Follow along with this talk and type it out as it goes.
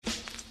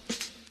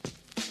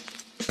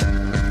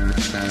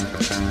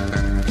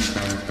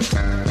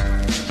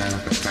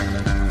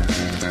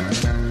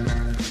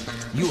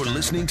You're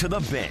listening to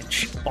The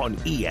Bench on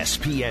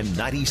ESPN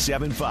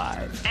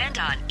 97.5. And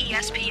on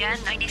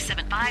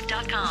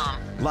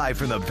ESPN975.com. Live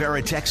from the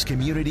Veritex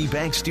Community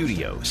Bank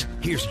Studios,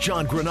 here's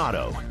John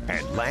Granado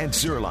and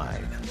Lance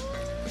Zierlein.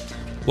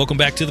 Welcome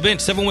back to The Bench,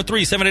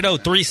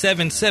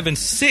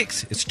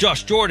 713-780-3776. It's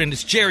Josh Jordan,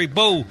 it's Jerry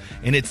Bowe,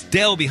 and it's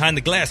Dell behind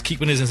the glass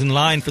keeping us in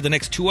line for the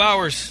next 2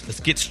 hours. Let's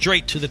get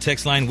straight to the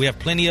text line. We have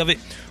plenty of it.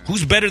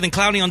 Who's better than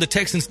Clowney on the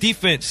Texans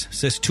defense,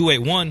 says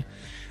 281.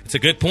 It's a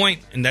good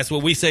point, and that's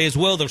what we say as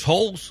well. There's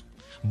holes.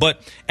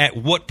 But at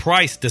what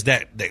price does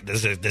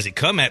it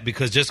come at?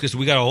 Because just because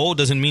we got a hole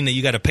doesn't mean that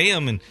you got to pay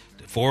him. And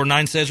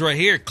 409 says right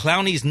here,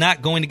 Clowney's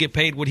not going to get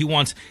paid what he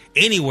wants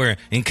anywhere,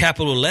 in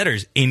capital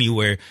letters,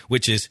 anywhere,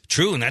 which is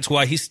true, and that's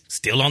why he's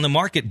still on the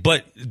market.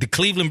 But the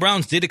Cleveland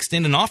Browns did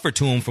extend an offer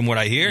to him, from what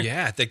I hear.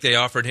 Yeah, I think they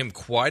offered him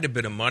quite a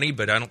bit of money,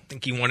 but I don't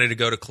think he wanted to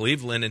go to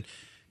Cleveland. And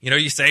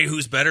you say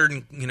who's better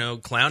than,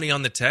 Clowney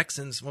on the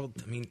Texans? Well,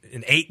 I mean,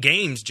 in 8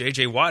 games,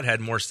 J.J. Watt had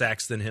more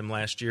sacks than him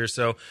last year.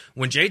 So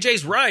when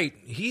J.J.'s right,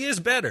 he is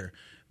better.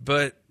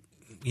 But,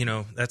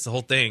 that's the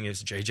whole thing.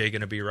 Is J.J.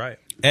 going to be right?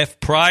 F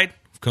Pride,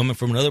 coming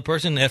from another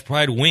person, F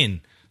Pride win.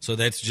 So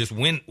that's just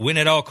win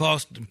at all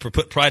costs,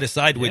 put pride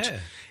aside, which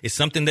is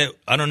something that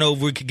I don't know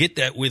if we could get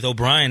that with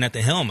O'Brien at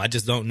the helm. I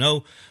just don't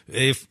know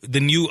if the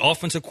new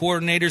offensive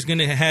coordinator is going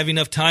to have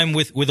enough time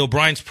with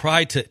O'Brien's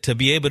pride to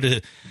be able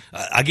to.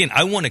 Again,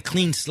 I want a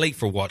clean slate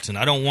for Watson.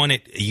 I don't want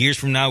it years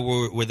from now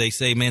where they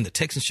say, man, the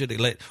Texans should have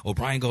let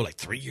O'Brien go like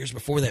 3 years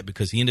before that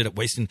because he ended up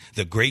wasting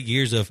the great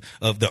years of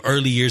the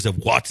early years of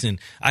Watson.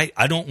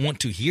 I don't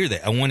want to hear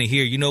that. I want to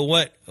hear, you know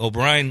what,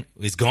 O'Brien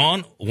is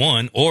gone,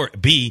 one, or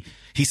B,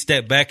 he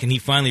stepped back and he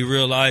finally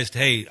realized,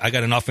 hey, I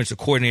got an offensive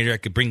coordinator. I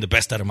could bring the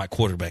best out of my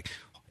quarterback.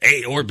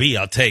 A or B,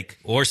 I'll take.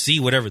 Or C,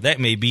 whatever that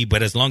may be.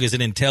 But as long as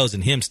it entails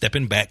in him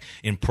stepping back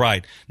in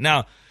pride.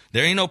 Now,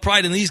 there ain't no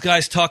pride in these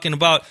guys talking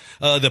about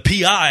the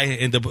PI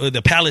and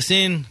the Palace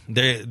Inn.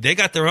 They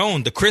got their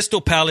own. The Crystal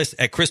Palace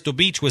at Crystal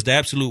Beach was the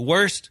absolute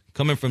worst,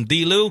 coming from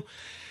D-Lou.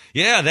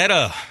 Yeah,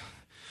 that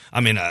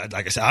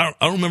like I said, I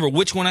don't remember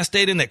which one I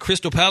stayed in, that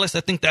Crystal Palace.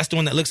 I think that's the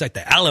one that looks like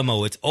the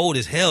Alamo. It's old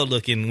as hell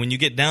looking. When you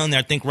get down there,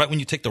 I think right when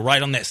you take the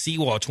right on that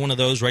seawall, it's one of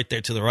those right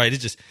there to the right.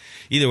 It's just,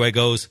 either way it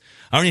goes.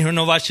 I don't even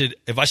know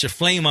if I should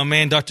flame my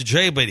man Dr.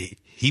 Dre, but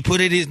he put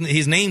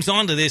his names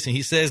onto this, and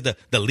he says the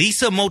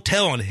Lisa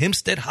Motel on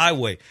Hempstead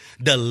Highway.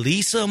 The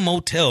Lisa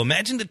Motel.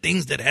 Imagine the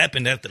things that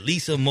happened at the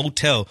Lisa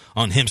Motel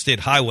on Hempstead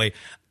Highway.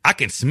 I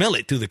can smell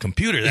it through the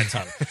computer that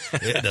time.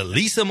 The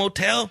Lisa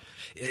Motel.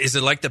 Is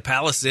it like the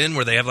Palace Inn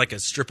where they have like a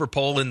stripper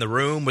pole in the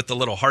room with the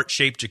little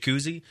heart-shaped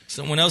jacuzzi?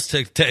 Someone else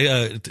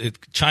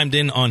chimed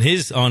in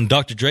on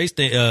Dr. Dre's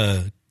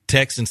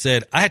text and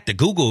said, I had to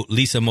Google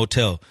Lisa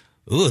Motel.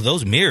 Ooh,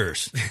 those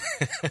mirrors.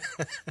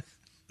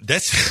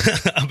 That's,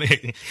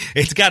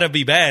 it's got to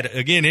be bad.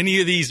 Again,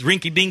 any of these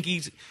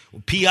rinky-dinkies,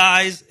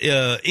 PIs,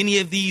 any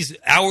of these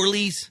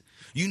hourlies,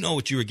 you know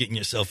what you were getting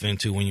yourself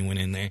into when you went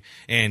in there.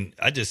 And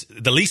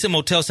the Lisa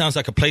Motel sounds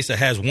like a place that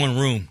has one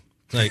room.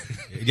 Like,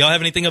 y'all have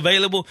anything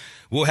available?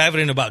 We'll have it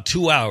in about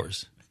 2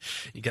 hours.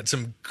 You got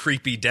some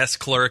creepy desk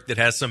clerk that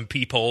has some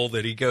peephole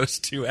that he goes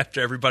to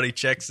after everybody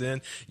checks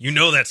in. You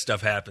know that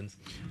stuff happens.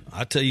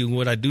 I'll tell you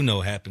what I do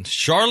know happens.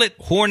 Charlotte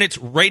Hornets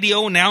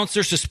radio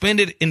announcer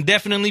suspended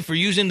indefinitely for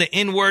using the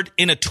N-word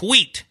in a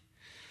tweet.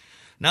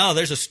 Now,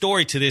 there's a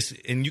story to this,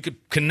 and you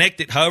could connect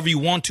it however you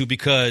want to,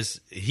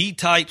 because he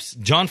types,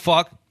 John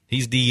Falk,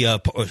 he's the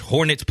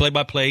Hornets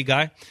play-by-play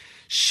guy,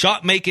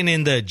 shot making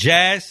in the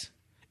Jazz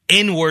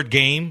N-word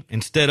game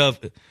instead of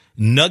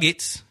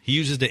Nuggets. He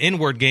uses the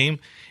N-word game.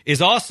 Is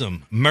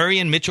awesome. Murray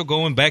and Mitchell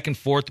going back and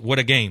forth. What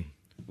a game.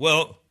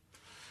 Well,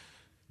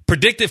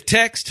 predictive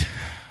text,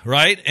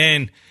 right?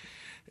 And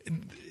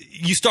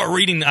you start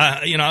reading,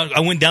 I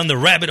went down the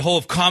rabbit hole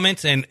of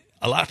comments, and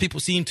a lot of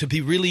people seem to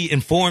be really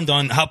informed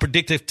on how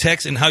predictive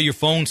text and how your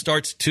phone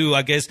starts to,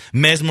 I guess,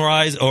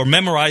 mesmerize or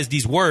memorize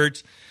these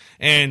words.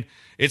 And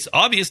it's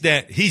obvious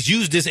that he's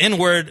used this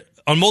N-word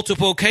on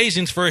multiple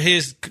occasions for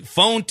his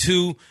phone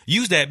to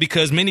use that,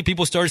 because many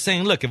people started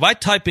saying, look, if I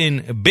type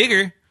in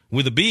bigger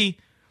with a B,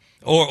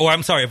 or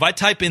I'm sorry, if I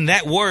type in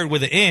that word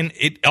with an N,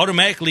 it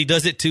automatically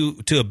does it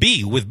to a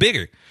B with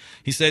bigger.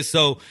 He says,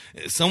 so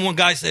one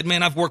guy said,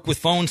 man, I've worked with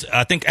phones.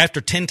 I think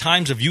after 10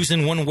 times of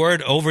using one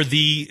word over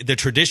the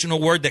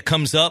traditional word that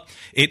comes up,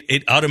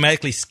 it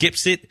automatically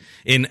skips it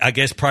in, I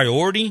guess,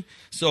 priority.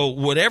 So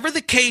whatever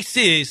the case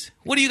is,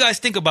 what do you guys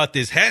think about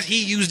this? Has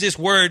he used this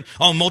word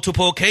on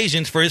multiple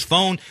occasions for his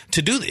phone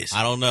to do this?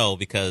 I don't know,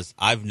 because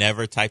I've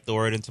never typed the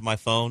word into my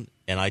phone,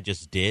 and I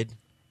just did,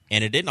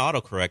 and it didn't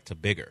autocorrect to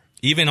bigger.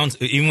 Even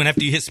after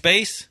you hit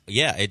space?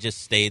 Yeah, it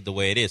just stayed the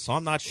way it is. So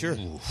I'm not sure.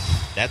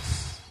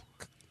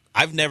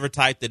 I've never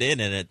typed it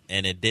in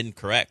and it didn't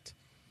correct.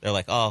 They're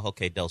like, oh,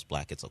 okay, Dell's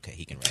black. It's okay.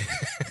 He can write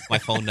it. My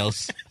phone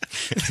knows.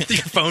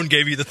 Your phone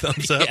gave you the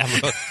thumbs up.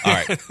 Yeah, all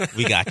right,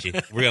 we got you.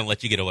 We're going to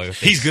let you get away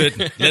with it. He's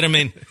good. Let him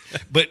in.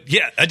 But,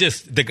 yeah,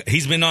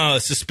 he's been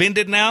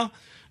suspended now.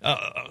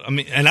 I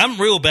mean, and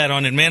I'm real bad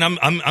on it, man.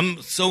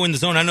 I'm so in the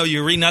zone. I know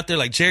you're reading out there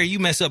like, Jerry, you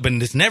mess up,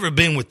 and it's never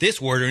been with this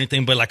word or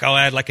anything, but like I'll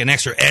add like an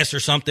extra S or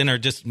something, or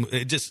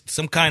just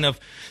some kind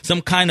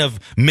of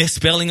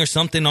misspelling or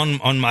something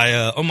on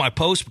my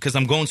post because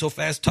I'm going so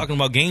fast talking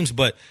about games.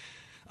 But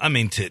I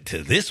mean, to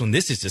this one,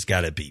 this has just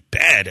got to be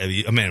bad.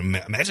 I mean,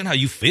 imagine how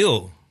you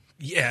feel.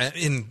 Yeah,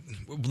 and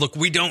look,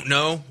 we don't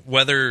know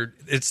whether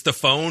it's the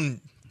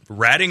phone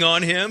ratting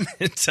on him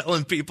and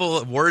telling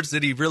people words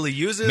that he really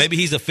uses. Maybe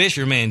he's a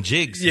fisherman,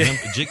 Jigs. Yeah.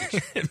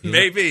 Jigs.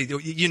 Maybe.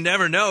 You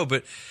never know,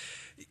 but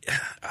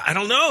I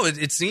don't know.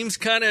 It seems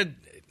kind of,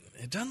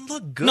 it doesn't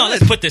look good. No,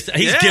 let's put this.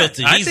 He's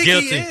guilty. I He's think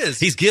guilty. He is.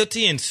 He's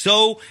guilty, and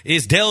so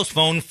is Dell's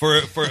phone for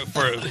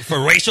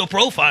racial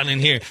profiling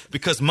here.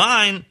 Because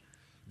mine,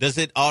 Does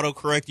it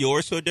autocorrect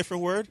yours to a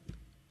different word?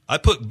 I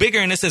put bigger,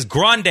 and it says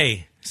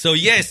grande. So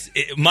yes,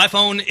 my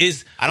phone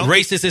is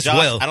racist as Josh,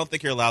 well. I don't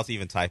think you're allowed to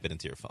even type it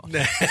into your phone.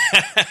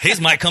 His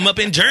might come up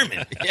in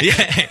German. Yeah.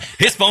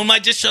 His phone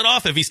might just shut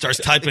off if he starts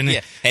typing it.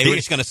 Yeah. Hey, we're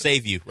just going to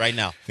save you right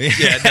now.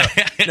 Yeah,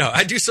 no,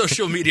 I do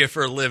social media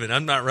for a living.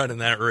 I'm not running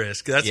that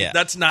risk.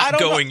 That's not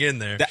going in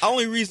there. The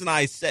only reason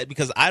I said,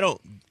 because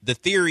the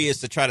theory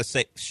is to try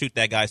to shoot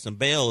that guy some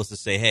bail is to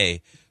say,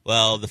 hey,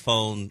 well, the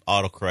phone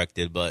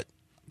autocorrected, but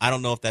I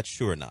don't know if that's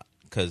true or not.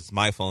 Because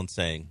my phone's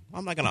saying,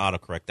 I'm not going to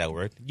autocorrect that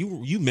word.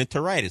 You meant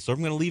to write it, so I'm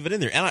going to leave it in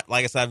there. And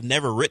like I said, I've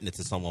never written it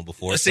to someone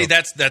before. See,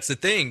 that's the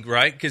thing,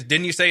 right? Because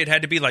didn't you say it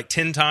had to be like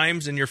 10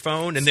 times in your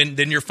phone, and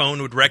then your phone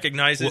would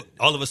recognize it? Well,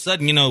 all of a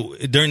sudden,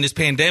 during this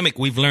pandemic,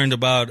 we've learned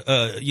about,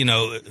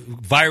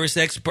 virus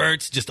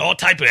experts, just all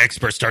type of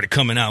experts started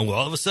coming out. Well,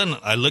 all of a sudden,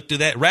 I looked through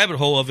that rabbit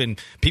hole of it, and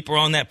people are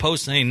on that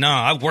post saying,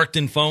 nah, I've worked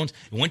in phones.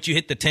 And once you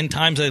hit the 10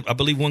 times, I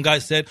believe one guy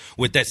said,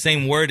 with that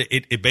same word,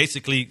 it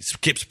basically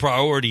skips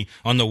priority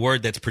on the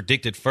word that's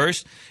predicted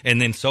first,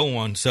 and then so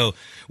on. So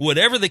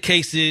whatever the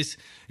case is,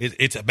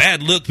 it's a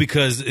bad look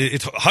because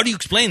it's how do you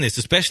explain this,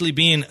 especially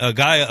being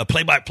a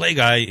play-by-play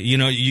guy? You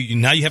now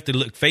you have to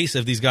look face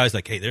of these guys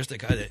like, hey, there's the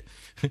guy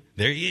that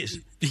there he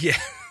is. Yeah.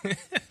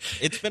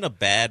 It's been a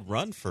bad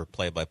run for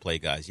play-by-play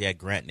guys. Yeah,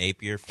 Grant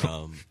Napier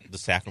from the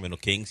Sacramento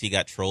Kings, he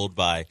got trolled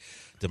by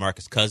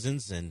DeMarcus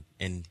Cousins, and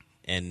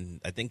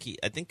I think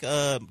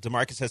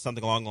DeMarcus has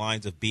something along the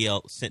lines of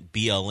sent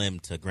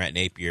BLM to Grant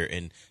Napier,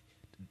 and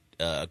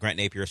Grant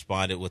Napier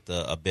responded with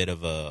a bit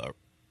of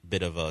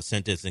a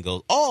sentence and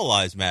goes, "All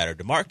lives matter,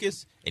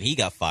 DeMarcus," and he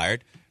got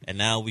fired. And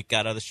now we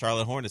got the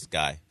Charlotte Hornets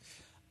guy.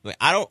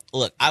 I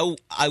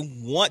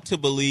want to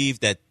believe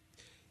that.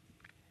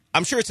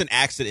 I'm sure it's an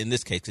accident in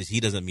this case because he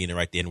doesn't mean to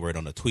write the N-word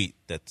on a tweet.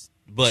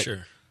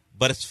 Sure.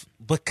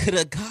 But could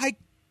a guy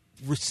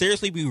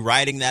seriously be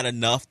writing that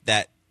enough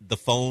that the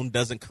phone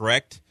doesn't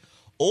correct?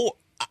 Or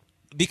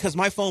because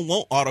my phone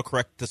won't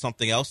autocorrect to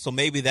something else, so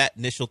maybe that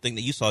initial thing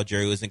that you saw,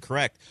 Jerry, was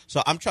incorrect.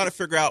 So I'm trying to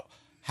figure out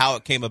how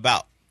it came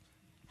about.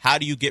 How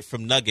do you get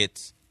from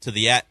nuggets to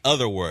the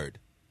other word?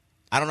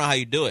 I don't know how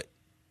you do it.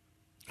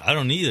 I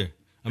don't either.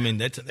 I mean,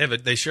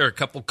 they share a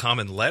couple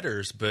common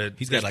letters, but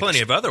there's plenty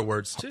of other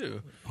words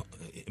too.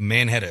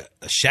 Man had a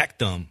Shaq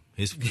thumb.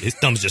 His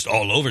thumb's just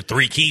all over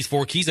 3 keys,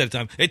 4 keys at a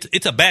time.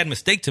 It's a bad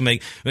mistake to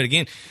make. But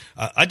again,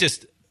 I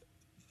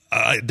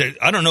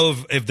don't know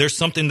if there's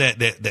something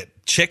that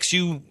checks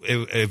you,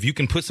 if you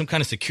can put some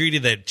kind of security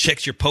that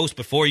checks your post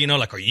before,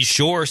 like, are you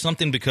sure or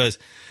something? Because,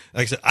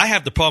 like I said, I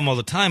have the problem all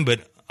the time,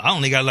 but I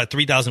only got like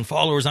 3,000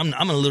 followers. I'm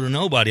a little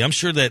nobody. I'm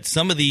sure that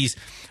some of these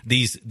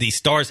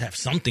stars have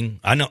something.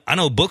 I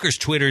know Booker's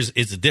Twitter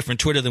is a different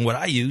Twitter than what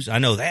I use. I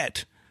know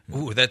that.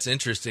 Ooh, that's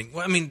interesting.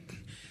 Well, I mean,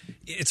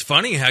 it's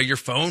funny how your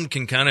phone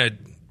can kind of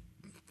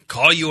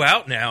call you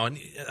out now. And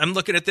I'm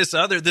looking at this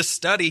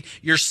study.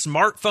 Your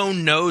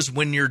smartphone knows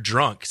when you're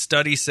drunk.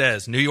 Study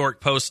says,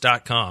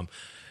 NewYorkPost.com.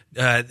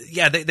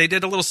 They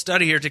did a little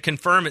study here to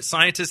confirm it.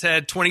 Scientists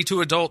had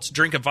 22 adults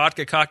drink a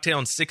vodka cocktail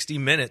in 60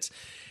 minutes.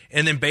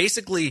 And then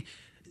basically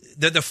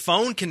the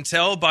phone can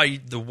tell by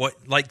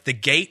the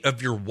gait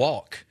of your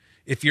walk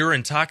if you're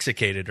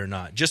intoxicated or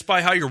not. Just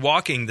by how you're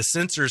walking, the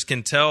sensors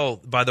can tell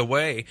by the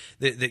way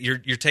that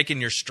you're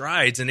taking your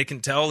strides, and it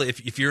can tell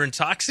if you're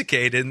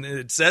intoxicated. And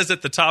it says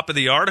at the top of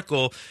the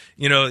article,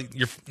 your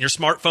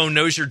smartphone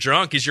knows you're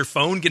drunk. Is your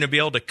phone going to be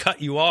able to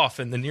cut you off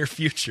in the near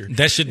future?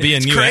 That should be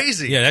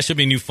crazy. Yeah, that should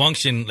be a new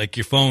function. Like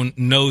your phone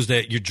knows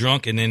that you're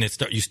drunk, and then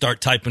you start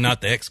typing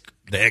out the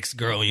ex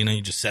girl,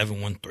 you just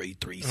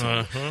 7133,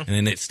 and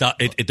then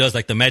it does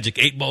like the magic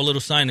 8-ball little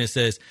sign that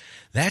says,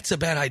 "That's a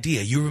bad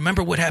idea. You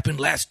remember what happened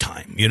last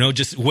time?"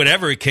 Just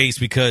whatever case,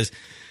 because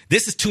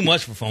this is too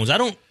much for phones. I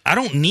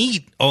don't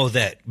need all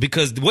that,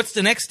 because what's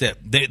the next step?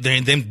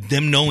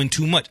 Them knowing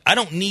too much. I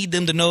don't need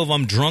them to know if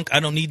I'm drunk. I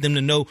don't need them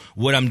to know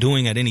what I'm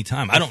doing at any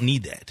time. I don't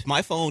need that.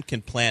 My phone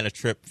can plan a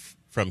trip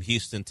from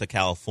Houston to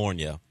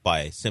California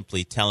by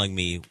simply telling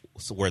me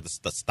where the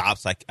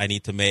stops I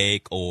need to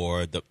make,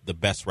 or the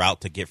best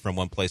route to get from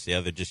one place to the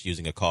other just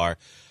using a car.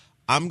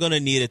 I'm going to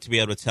need it to be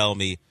able to tell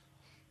me,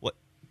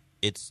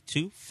 it's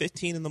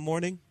 2:15 in the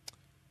morning.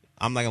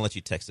 I'm not going to let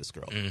you text this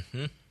girl.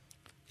 Mm-hmm.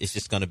 it's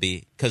just going to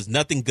be because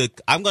nothing good.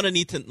 I'm going to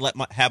need to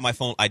have my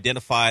phone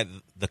identify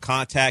the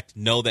contact,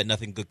 know that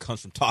nothing good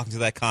comes from talking to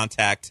that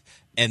contact,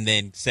 and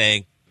then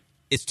saying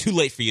it's too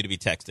late for you to be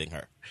texting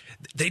her.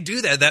 They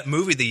do that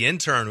movie, The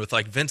Intern, with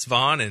like Vince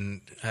Vaughn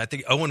and I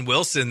think Owen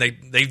Wilson. They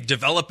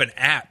develop an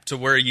app to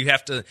where you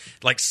have to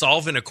like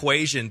solve an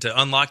equation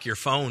to unlock your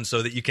phone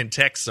so that you can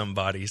text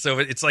somebody. So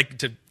it's like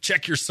to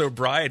check your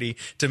sobriety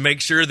to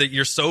make sure that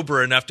you're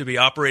sober enough to be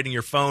operating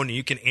your phone and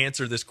you can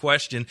answer this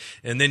question,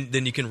 and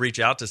then you can reach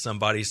out to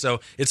somebody.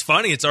 So it's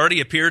funny. It's already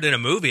appeared in a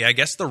movie. I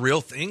guess the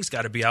real thing's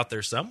got to be out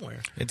there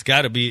somewhere. It's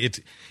got to be.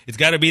 It's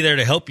got to be there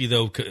to help you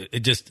though. It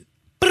just.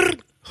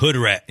 Hood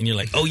rat, and you're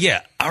like, oh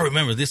yeah, I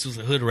remember this was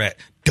a hood rat.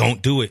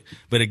 Don't do it.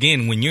 But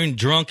again, when you're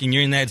drunk and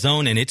you're in that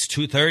zone and it's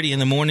 2:30 in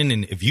the morning,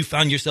 and if you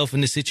found yourself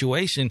in this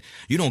situation,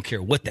 you don't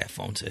care what that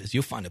phone says.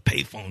 You'll find a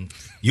payphone.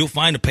 You'll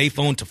find a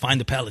payphone to find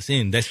the Palace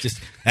Inn. That's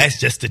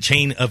just the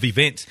chain of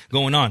events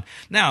going on.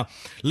 Now,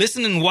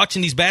 listening and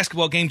watching these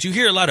basketball games, you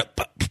hear a lot of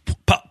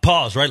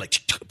pause, right? Like,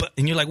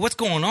 and you're like, what's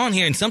going on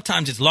here? And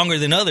sometimes it's longer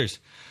than others.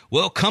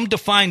 Well, come to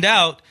find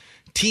out,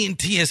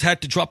 TNT has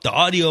had to drop the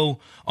audio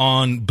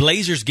on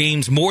Blazers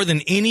games more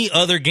than any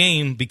other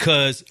game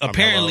because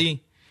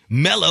apparently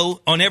Melo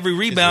on every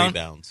rebound.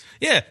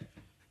 Yeah.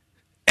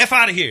 F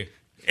out of here.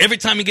 Every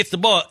time he gets the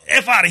ball,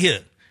 F out of here.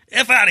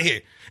 F out of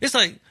here. It's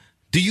like,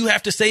 do you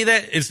have to say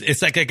that?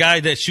 It's like a guy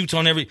that shoots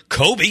on every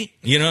Kobe.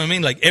 You know what I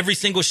mean? Like every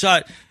single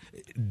shot.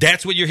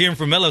 That's what you're hearing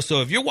from Melo.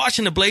 So if you're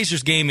watching the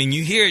Blazers game and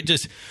you hear it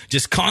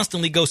just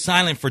constantly go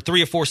silent for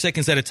 3 or 4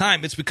 seconds at a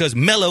time, it's because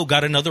Melo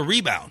got another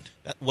rebound.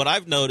 What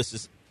I've noticed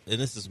is, and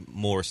this is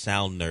more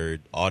sound nerd,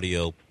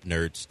 audio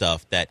nerd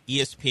stuff, that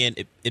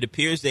ESPN, it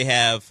appears they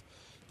have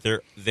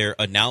their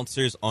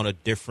announcers on a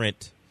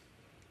different,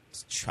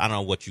 I don't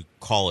know what you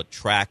call it,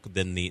 track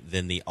than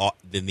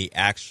the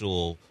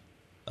actual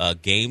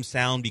game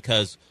sound,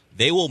 because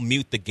they will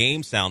mute the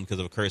game sound because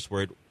of a curse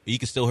word. You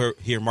can still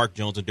hear Mark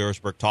Jones and Doris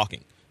Burke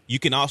talking. You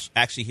can also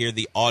actually hear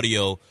the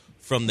audio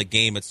from the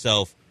game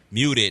itself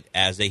muted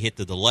as they hit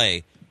the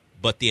delay,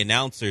 but the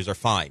announcers are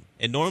fine.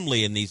 And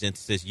normally in these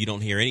instances, you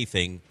don't hear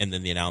anything, and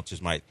then the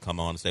announcers might come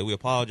on and say, we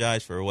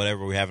apologize for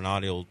whatever, we have an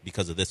audio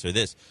because of this or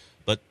this.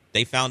 But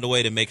they found a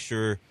way to make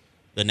sure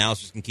the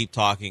announcers can keep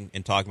talking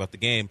and talking about the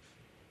game,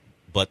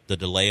 but the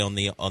delay on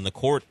the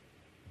court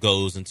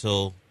goes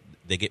until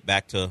they get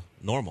back to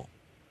normal.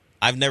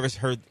 I've never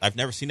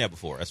seen that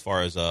before as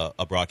far as a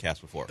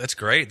broadcast before. That's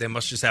great. They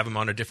must just have them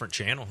on a different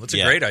channel. That's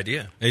a great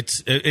idea.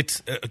 It's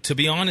to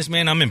be honest,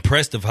 man, I'm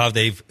impressed of how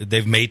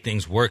they've made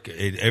things work.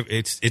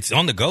 It's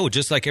on the go,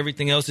 just like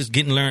everything else is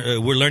getting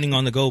learned. We're learning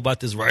on the go about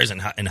this virus and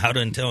how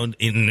to intel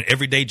in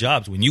everyday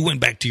jobs. When you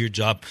went back to your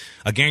job,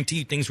 I guarantee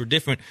you things were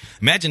different.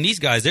 Imagine these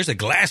guys. There's a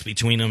glass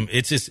between them.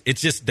 It's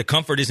just the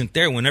comfort isn't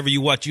there. Whenever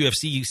you watch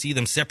UFC, you see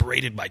them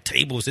separated by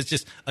tables. It's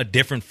just a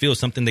different feel,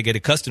 something they get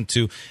accustomed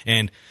to.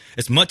 And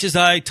as much as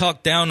I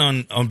talked down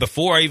on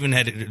before I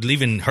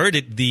even heard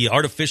it, the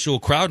artificial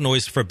crowd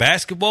noise for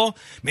basketball,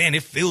 man,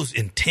 it feels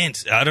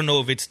intense. I don't know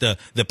if it's the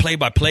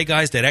play-by-play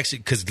guys that actually,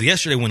 because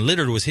yesterday when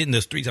Lillard was hitting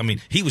the streets, I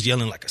mean, he was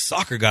yelling like a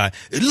soccer guy,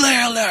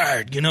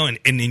 Lillard, you know, and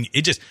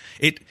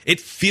it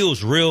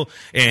feels real.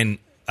 And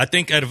I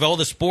think out of all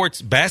the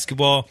sports,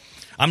 basketball,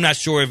 I'm not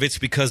sure if it's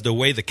because the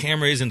way the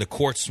camera is and the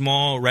court's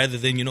small rather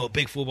than, you know, a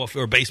big football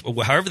field or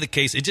baseball. However the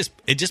case, it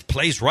just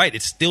plays right.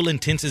 It's still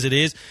intense as it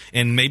is,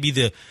 and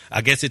maybe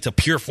I guess it's a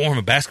pure form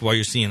of basketball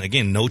you're seeing.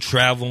 Again, no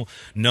travel,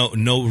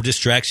 no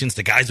distractions.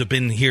 The guys have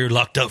been here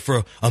locked up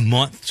for a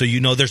month, so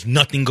you know there's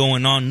nothing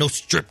going on. No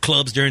strip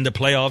clubs during the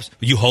playoffs.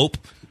 You hope,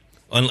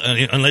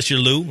 unless you're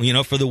Lou, you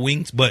know, for the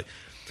Wings. But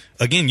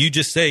again, you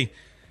just say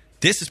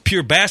this is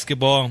pure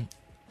basketball.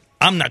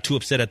 I'm not too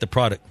upset at the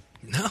product.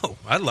 No,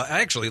 I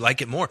actually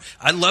like it more.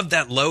 I love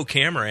that low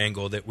camera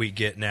angle that we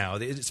get now.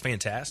 It's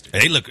fantastic.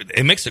 Hey, look,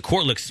 it makes the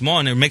court look small,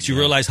 and it makes you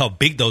realize how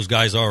big those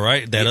guys are,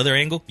 right? That other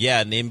angle?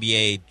 Yeah, and the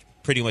NBA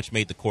pretty much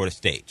made the court a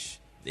stage.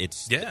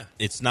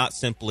 It's not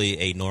simply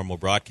a normal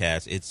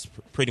broadcast. It's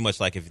pretty much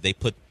like if they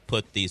put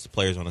these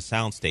players on a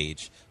sound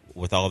stage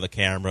with all the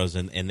cameras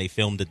and they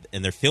filmed it,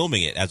 and they're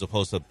filming it as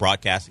opposed to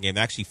broadcasting a game.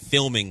 They're actually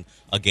filming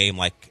a game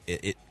like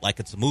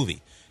it's a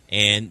movie.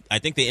 And I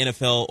think the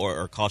NFL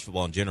or college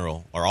football in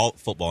general, or all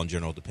football in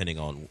general, depending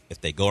on if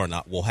they go or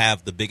not, will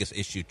have the biggest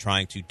issue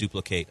trying to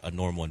duplicate a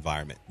normal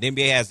environment. The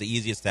NBA has the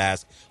easiest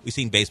task. We've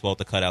seen baseball with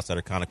the cutouts that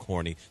are kind of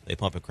corny. They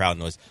pump in crowd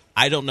noise.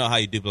 I don't know how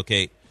you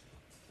duplicate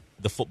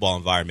the football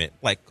environment.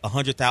 Like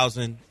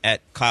 100,000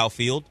 at Kyle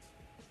Field,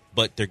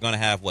 but they're going to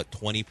have,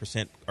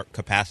 20%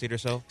 capacity or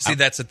so? See,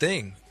 that's the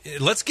thing.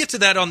 Let's get to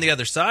that on the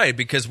other side,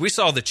 because we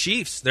saw the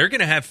Chiefs. They're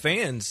going to have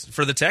fans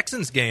for the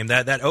Texans game,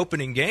 that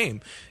opening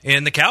game.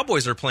 And the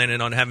Cowboys are planning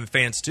on having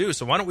fans too.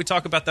 So why don't we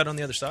talk about that on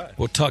the other side?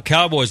 We'll talk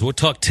Cowboys. We'll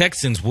talk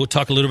Texans. We'll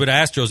talk a little bit of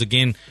Astros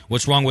again.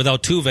 What's wrong with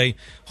Altuve?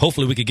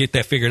 Hopefully we could get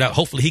that figured out.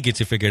 Hopefully he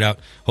gets it figured out.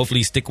 Hopefully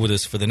he stick with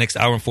us for the next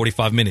hour and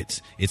 45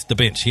 minutes. It's The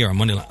Bench here on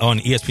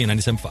ESPN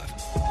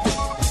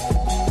 97.5.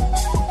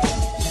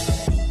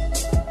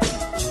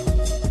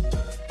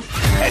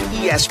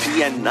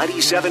 ESPN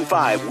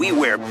 97.5, we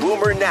wear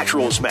Boomer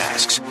Naturals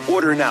masks.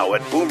 Order now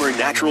at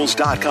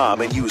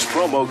boomernaturals.com and use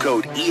promo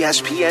code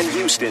ESPN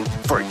Houston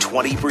for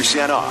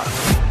 20%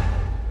 off.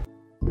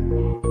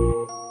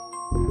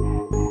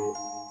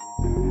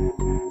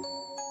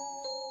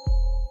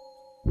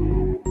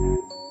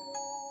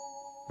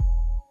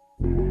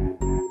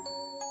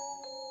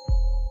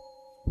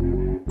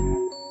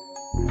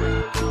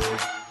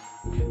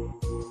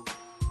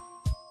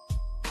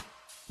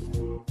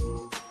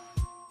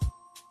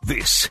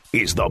 This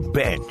is The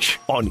Bench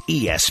on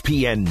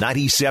ESPN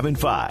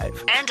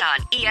 97.5. And on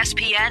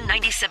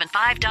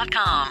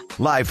ESPN975.com.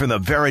 Live from the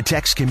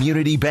Veritex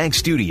Community Bank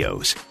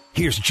Studios,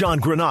 here's John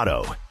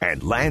Granado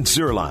and Lance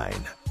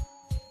Zierlein.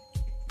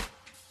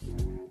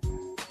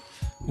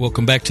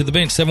 Welcome back to The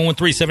Bench,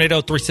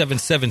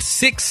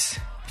 713-780-3776.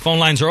 Phone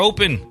lines are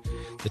open.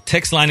 The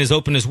text line is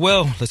open as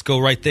well. Let's go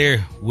right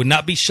there. Would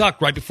not be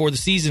shocked right before the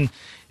season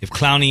if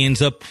Clowney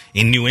ends up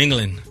in New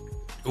England.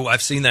 Oh,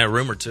 I've seen that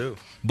rumor too.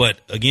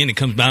 But again, it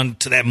comes down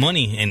to that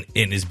money. And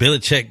is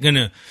Belichick going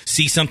to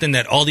see something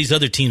that all these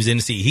other teams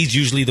didn't see? He's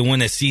usually the one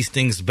that sees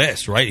things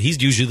best, right?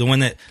 He's usually the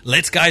one that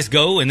lets guys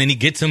go, and then he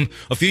gets them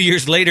a few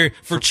years later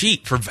for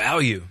cheap. For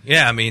value.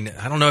 Yeah, I mean,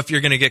 I don't know if you're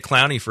going to get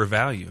Clowney for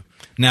value.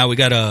 Now we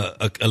got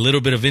a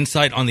little bit of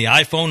insight on the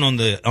iPhone, on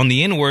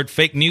the N-word.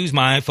 Fake news,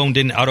 my iPhone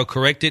didn't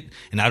autocorrect it,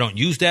 and I don't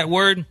use that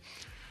word.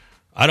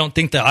 I don't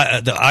think the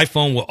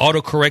iPhone will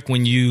autocorrect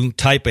when you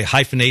type a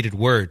hyphenated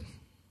word.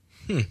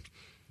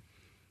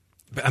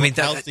 I mean,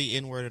 how's the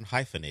N-word and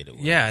hyphenated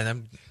word? Yeah.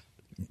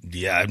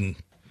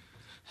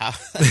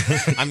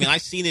 I mean,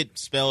 I've seen it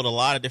spelled a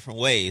lot of different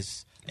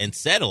ways and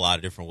said a lot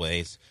of different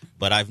ways,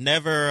 but I've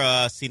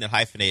never seen it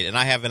hyphenated. And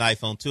I have an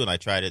iPhone, too, and I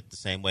tried it the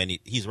same way. And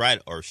he's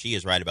right, or she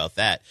is right about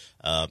that.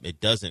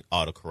 It doesn't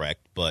autocorrect,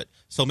 but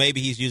so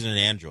maybe he's using an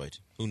Android.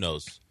 Who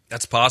knows?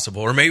 That's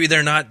possible. Or maybe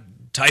they're not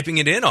typing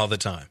it in all the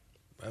time.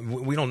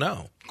 We don't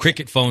know.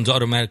 Cricket phones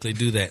automatically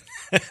do that.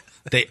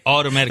 They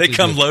automatically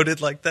come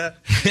loaded like that.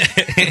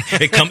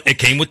 It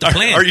came with the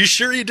plan. Are you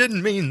sure you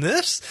didn't mean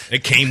this?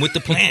 It came with the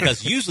plan.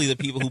 Because usually the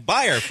people who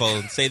buy our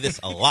phones say this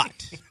a lot.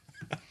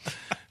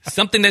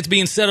 Something that's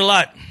being said a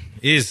lot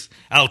is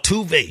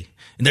Altuve,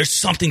 and there's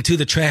something to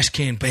the trash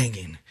can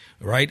banging,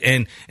 right?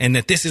 And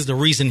that this is the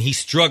reason he's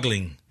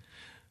struggling.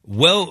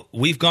 Well,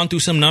 we've gone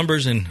through some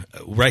numbers, and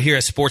right here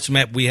at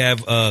SportsMap, we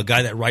have a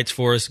guy that writes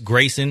for us,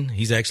 Grayson.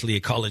 He's actually a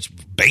college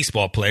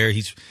baseball player.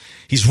 He's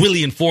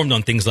really informed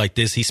on things like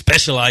this. He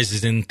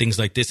specializes in things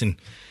like this, and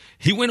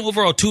he went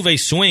over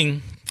Altuve's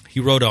swing. He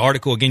wrote an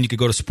article. Again, you could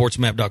go to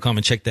sportsmap.com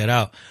and check that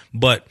out.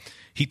 But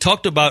he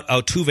talked about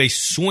Altuve's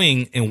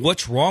swing and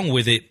what's wrong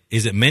with it.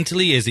 Is it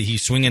mentally? Is it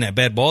he's swinging at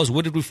bad balls?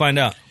 What did we find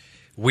out?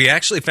 We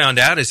actually found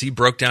out as he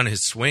broke down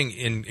his swing,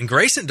 and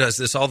Grayson does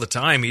this all the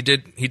time. He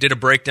did a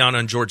breakdown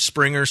on George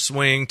Springer's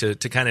swing to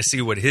kind of see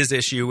what his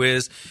issue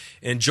is.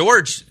 And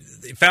George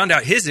found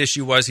out his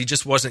issue was he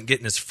just wasn't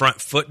getting his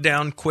front foot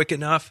down quick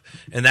enough,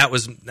 and that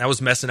was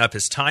messing up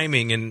his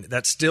timing, and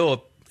that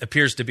still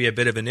appears to be a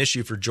bit of an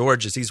issue for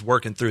George as he's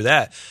working through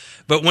that.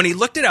 But when he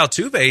looked at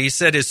Altuve, he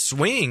said his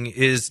swing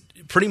is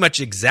pretty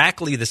much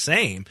exactly the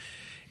same.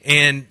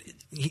 And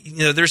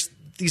there's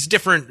these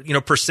different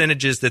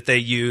percentages that they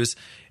use,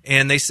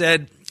 and they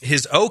said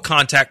his O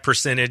contact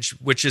percentage,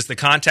 which is the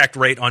contact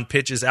rate on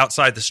pitches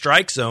outside the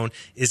strike zone,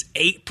 is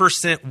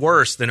 8%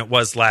 worse than it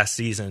was last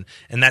season,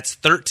 and that's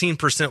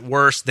 13%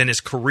 worse than his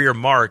career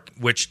mark,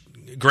 which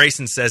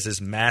Grayson says is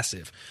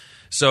massive.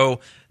 So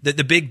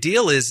the big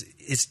deal is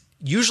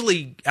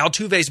usually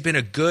Altuve's been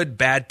a good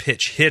bad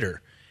pitch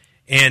hitter,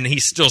 and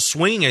he's still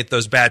swinging at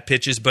those bad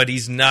pitches, but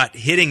he's not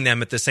hitting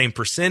them at the same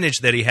percentage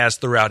that he has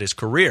throughout his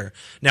career.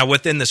 Now,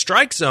 within the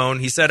strike zone,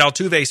 he said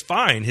Altuve's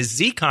fine. His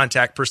Z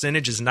contact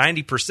percentage is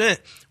 90%,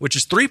 which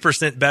is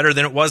 3% better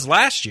than it was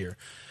last year.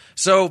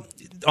 So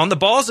on the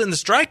balls in the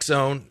strike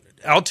zone,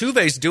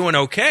 Altuve's doing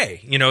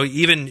okay,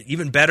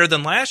 even better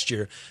than last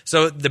year.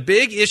 So the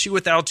big issue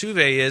with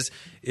Altuve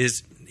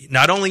is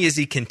not only is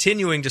he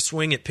continuing to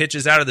swing at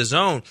pitches out of the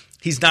zone,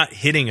 he's not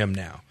hitting them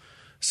now.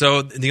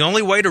 So the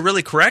only way to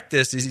really correct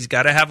this is he's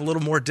got to have a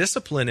little more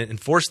discipline and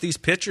force these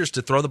pitchers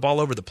to throw the ball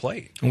over the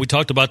plate. And we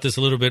talked about this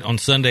a little bit on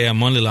Sunday on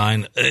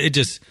Moneyline.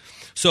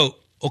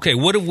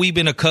 What have we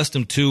been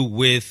accustomed to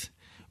with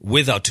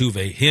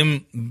Altuve?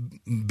 Him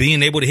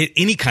being able to hit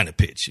any kind of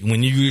pitch.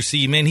 When you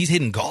see, man, he's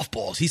hitting golf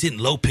balls. He's hitting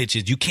low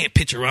pitches. You can't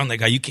pitch around that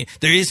guy.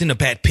 There isn't a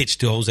bad pitch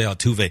to Jose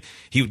Altuve.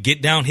 He would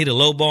get down, hit a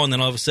low ball, and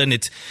then all of a sudden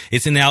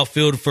it's in the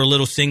outfield for a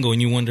little single,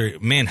 and you wonder,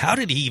 man, how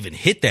did he even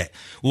hit that?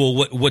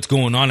 Well, what's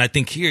going on, I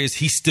think, here is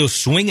he's still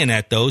swinging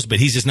at those, but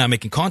he's just not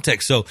making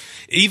contact. So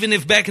even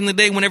if back in the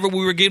day, whenever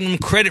we were giving him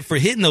credit for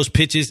hitting those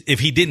pitches, if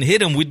he didn't hit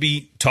them, we'd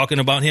be talking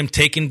about him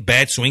taking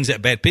bad swings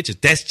at bad pitches.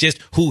 That's just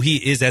who he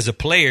is as a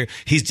player.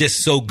 He's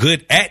just so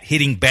good at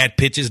hitting bad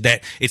pitches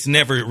that it's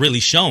never really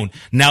shown.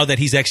 Now that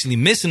he's actually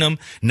missing them,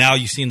 now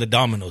you've seen the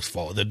dominoes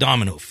fall, the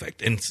domino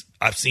effect. And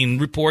I've seen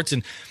reports,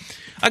 and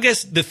I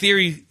guess the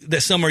theory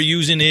that some are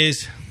using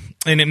is,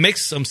 and it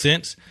makes some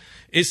sense,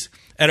 is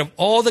out of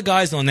all the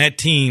guys on that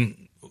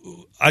team,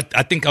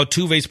 I think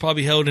Altuve's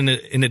probably held in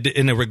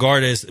a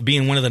regard as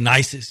being one of the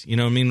nicest. You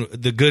know what I mean?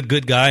 The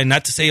good guy.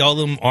 Not to say all of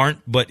them aren't,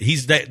 but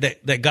he's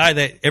that guy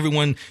that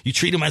everyone, you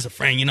treat him as a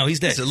friend. You know,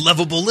 he's a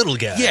lovable little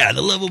guy. Yeah,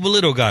 the lovable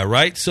little guy,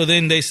 right? So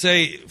then they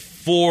say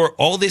for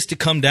all this to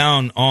come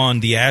down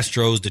on the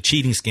Astros, the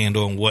cheating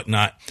scandal and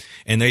whatnot,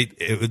 and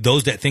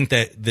those that think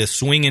that the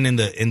swinging and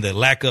the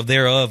lack of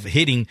thereof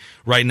hitting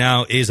right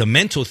now is a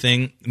mental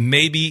thing,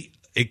 maybe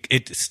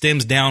it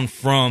stems down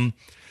from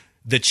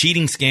the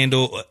cheating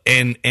scandal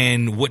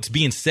and what's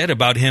being said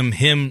about him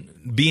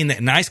being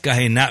that nice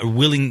guy and not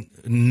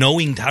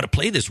knowing how to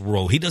play this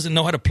role. He doesn't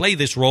know how to play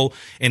this role.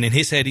 And in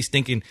his head, he's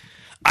thinking,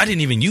 I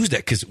didn't even use that.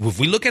 Because if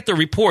we look at the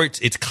reports,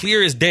 it's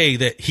clear as day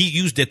that he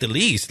used it the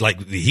least.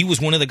 Like, he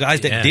was one of the guys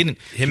that didn't.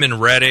 Him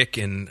and Reddick,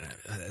 and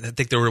I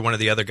think there were one of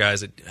the other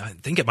guys I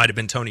think it might have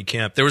been Tony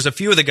Kemp. There was a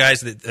few of the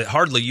guys that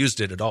hardly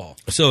used it at all.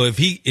 So if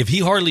he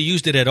hardly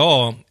used it at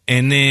all,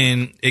 and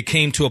then it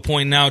came to a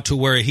point now to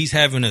where he's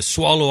having to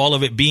swallow all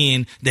of it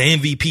being the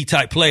MVP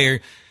type player,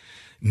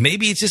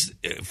 maybe it's just,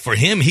 for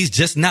him, he's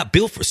just not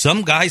built for.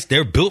 Some guys,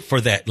 they're built for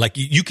that. Like,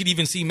 you could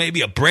even see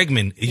maybe a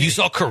Bregman. You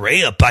saw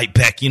Correa bite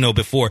back,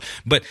 before.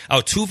 But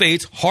Altuve,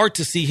 it's hard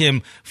to see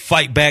him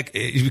fight back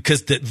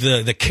because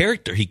the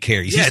character he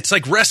carries. Yeah, it's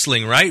like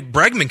wrestling, right?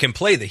 Bregman can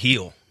play the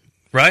heel,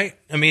 right?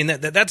 I mean,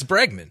 that's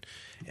Bregman.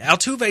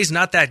 Altuve's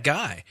not that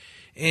guy.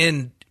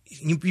 And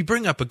you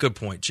bring up a good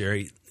point,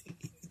 Jerry.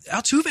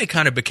 Altuve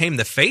kind of became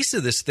the face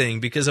of this thing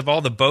because of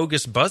all the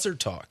bogus buzzer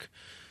talk.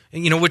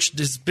 Which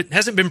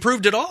hasn't been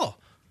proved at all.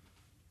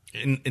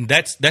 And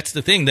that's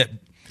the thing, that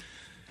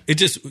it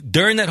just,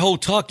 during that whole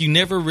talk, you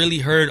never really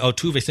heard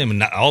Altuve say,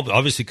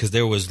 obviously because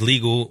there was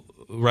legal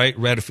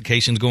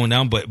ratifications going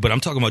down, but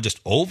I'm talking about just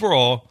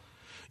overall,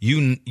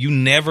 you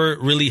never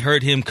really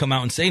heard him come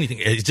out and say anything.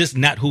 It's just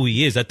not who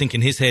he is. I think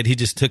in his head, he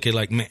just took it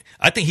like, man,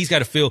 I think he's got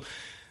to feel,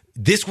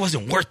 this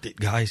wasn't worth it,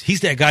 guys. He's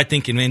that guy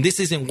thinking, man, this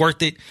isn't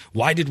worth it.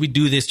 Why did we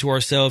do this to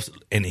ourselves?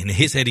 And in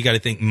his head, he got to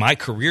think, my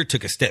career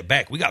took a step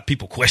back. We got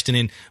people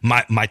questioning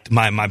my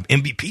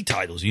MVP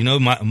titles.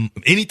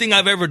 Anything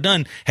I've ever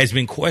done has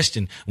been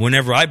questioned.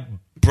 Whenever I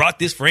brought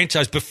this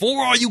franchise,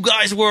 before all you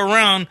guys were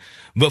around,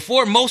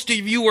 before most of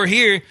you were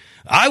here,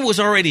 I was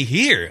already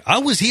here. I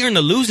was here in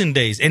the losing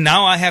days, and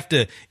now I have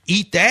to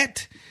eat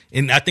that.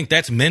 And I think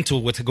that's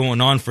mental, what's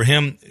going on for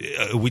him.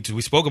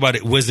 We spoke about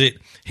it. Was it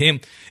him?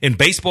 In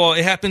baseball,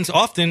 it happens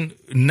often,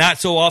 not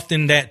so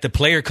often that the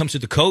player comes to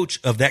the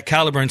coach of that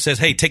caliber and says,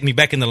 hey, take me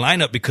back in the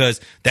lineup,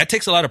 because that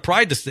takes a lot of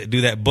pride to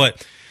do that.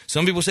 But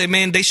some people say,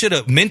 man, they should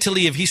have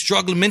mentally, if he's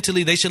struggling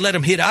mentally, they should let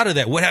him hit out of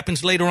that. What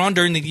happens later on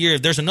during the year?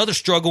 If there's another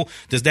struggle,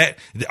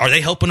 are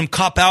they helping him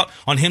cop out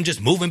on him just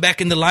moving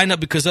back in the lineup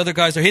because other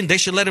guys are hitting? They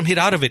should let him hit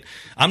out of it.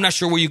 I'm not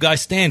sure where you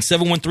guys stand.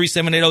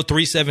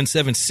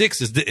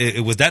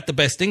 713-780-3776. Was that the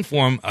best thing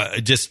for him?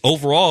 Just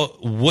overall,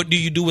 what do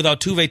you do with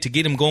Altuve to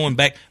get him going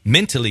back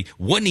mentally?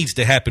 What needs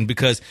to happen?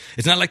 Because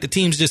it's not like the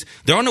team's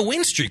they're on a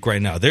win streak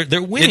right now.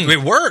 They're winning.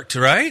 It worked,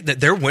 right?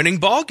 They're winning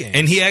ball games.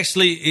 And he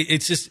actually,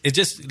 it's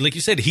just like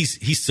you said,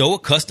 he's so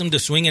accustomed to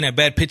swinging at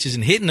bad pitches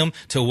and hitting them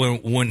to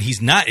when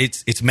he's not,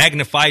 it's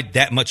magnified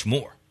that much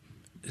more.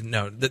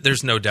 No,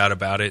 there's no doubt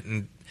about it.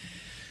 And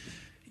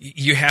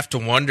you have to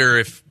wonder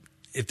if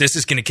this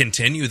is going to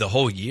continue the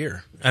whole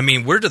year. I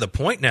mean, we're to the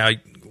point now.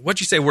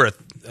 What'd you say? We're a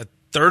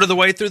third of the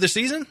way through the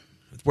season?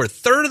 We're a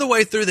third of the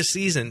way through the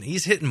season.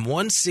 He's hitting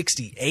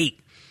 168.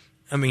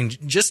 I mean,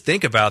 just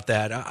think about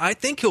that. I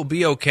think he'll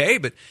be okay,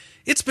 but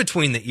it's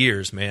between the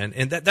ears, man.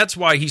 And that's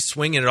why he's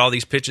swinging at all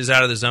these pitches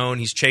out of the zone.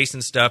 He's chasing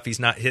stuff. He's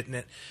not hitting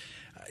it.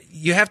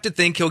 You have to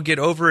think he'll get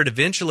over it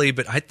eventually,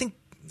 but I think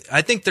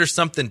there's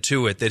something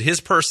to it, that his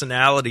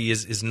personality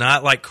is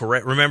not like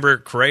Correa. Remember,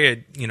 Correa,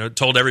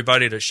 told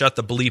everybody to shut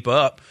the bleep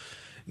up,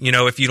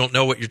 if you don't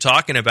know what you're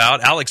talking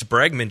about. Alex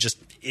Bregman just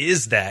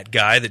is that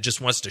guy that just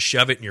wants to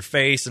shove it in your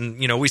face. And,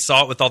 we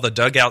saw it with all the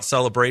dugout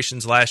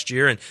celebrations last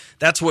year, and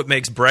that's what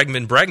makes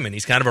Bregman.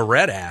 He's kind of a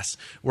red ass.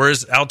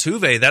 Whereas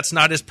Altuve, that's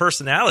not his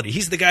personality.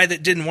 He's the guy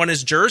that didn't want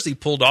his jersey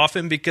pulled off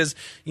him because,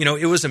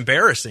 it was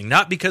embarrassing,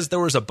 not because there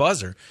was a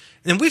buzzer.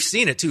 And we've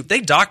seen it, too. They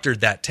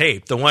doctored that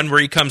tape, the one where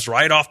he comes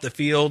right off the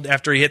field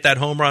after he hit that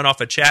home run off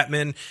of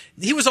Chapman.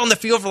 He was on the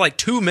field for like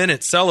 2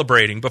 minutes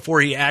celebrating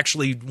before he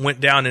actually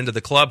went down into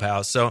the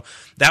clubhouse. So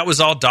that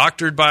was all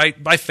doctored by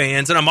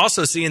fans. And I'm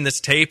also seeing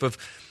this tape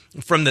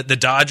from the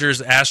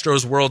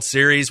Dodgers-Astros World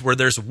Series where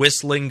there's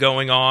whistling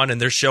going on, and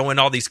they're showing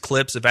all these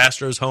clips of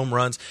Astros home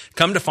runs.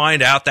 Come to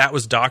find out, that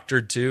was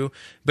doctored too.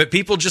 But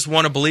people just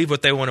want to believe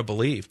what they want to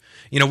believe.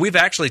 We've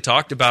actually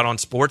talked about on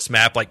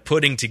SportsMap, like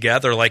putting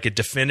together like a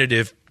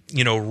definitive,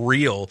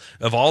 reel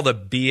of all the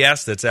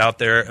BS that's out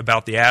there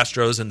about the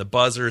Astros and the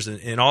buzzers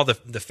and all the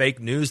fake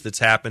news that's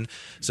happened.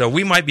 So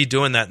we might be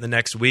doing that in the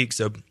next week,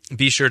 so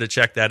be sure to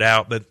check that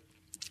out. But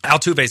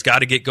Altuve's got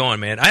to get going,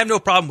 man. I have no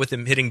problem with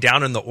him hitting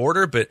down in the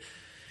order, but,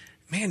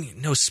 man,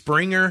 no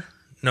Springer,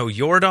 no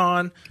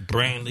Yordan.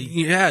 Brantley.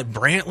 Yeah,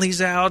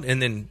 Brantley's out,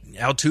 and then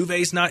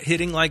Altuve's not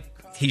hitting like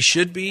he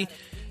should be.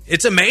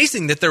 It's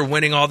amazing that they're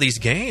winning all these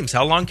games.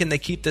 How long can they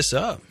keep this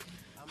up?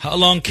 How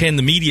long can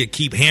the media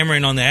keep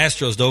hammering on the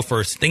Astros, though,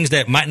 for things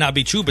that might not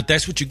be true? But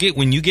that's what you get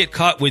when you get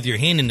caught with your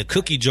hand in the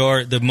cookie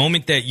jar. The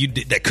moment that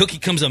that cookie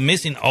comes up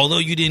missing, although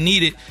you didn't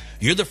need it,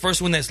 you're the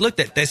first one that's looked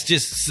at. That's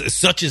just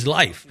such is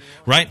life,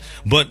 right?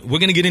 But we're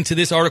going to get into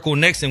this article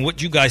next and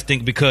what you guys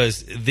think,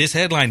 because this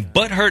headline,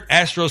 butthurt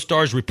Astros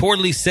stars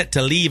reportedly set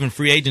to leave in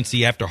free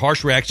agency after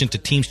harsh reaction to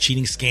team's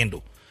cheating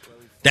scandal.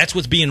 That's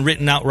what's being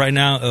written out right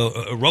now,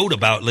 wrote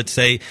about, let's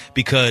say,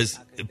 because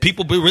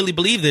people really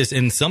believe this.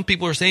 And some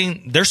people are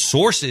saying there's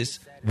sources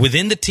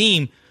within the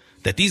team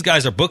that these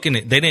guys are booking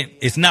it.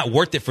 It's not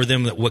worth it for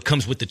them what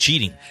comes with the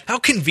cheating. How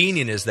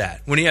convenient is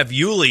that when you have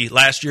Yuli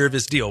last year of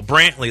his deal,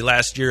 Brantley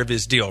last year of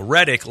his deal,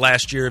 Reddick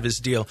last year of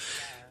his deal?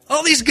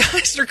 All these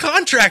guys, their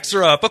contracts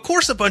are up. Of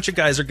course a bunch of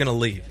guys are going to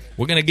leave.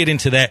 We're going to get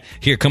into that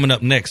here coming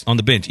up next on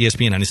The Bench,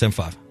 ESPN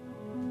 97.5.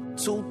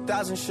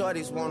 2,000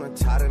 shorties wanna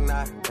tie the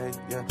knot,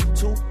 yeah.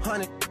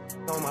 200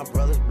 on my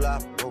brother's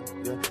block, oh,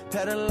 yeah.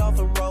 Pedal off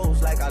the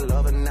roads like I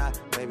love it, not,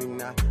 maybe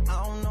not.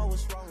 I don't know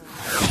what's wrong.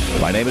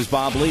 My name is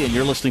Bob Lee, and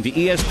you're listening to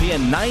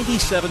ESPN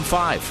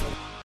 97.5.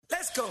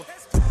 Let's go. We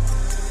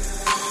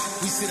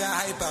see the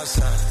hype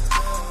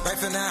outside, right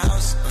from the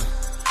house.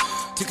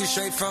 Took it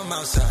straight from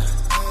outside,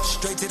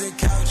 straight to the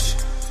couch.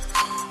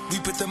 We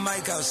put the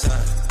mic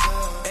outside,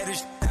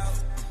 edit out.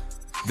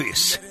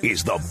 This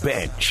is The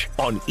Bench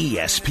on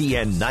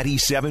ESPN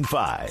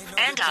 97.5.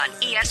 And on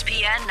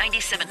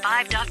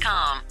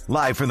ESPN975.com.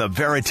 Live from the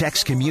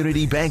Veritex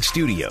Community Bank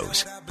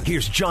Studios,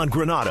 here's John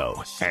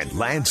Granado and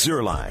Lance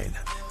Zierlein.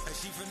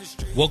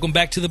 Welcome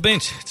back to The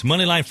Bench. It's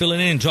Moneyline filling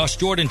in. Josh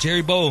Jordan,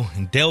 Jerry Bow,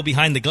 and Dale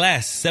behind the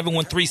glass.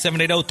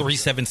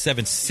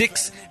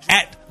 713-780-3776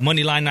 at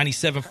Moneyline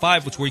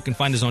 97.5, which is where you can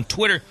find us on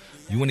Twitter.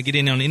 You want to get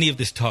in on any of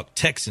this talk,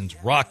 Texans,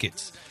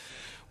 Rockets.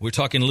 We're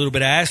talking a little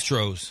bit of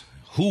Astros.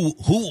 Who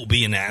will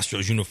be in the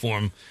Astros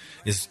uniform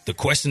is the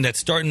question that's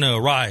starting to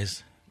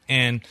arise.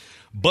 And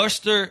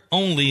Buster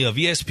Only of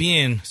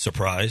ESPN,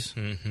 surprise,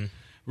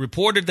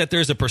 reported that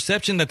there's a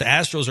perception that the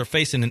Astros are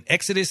facing an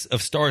exodus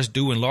of stars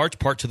due in large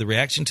part to the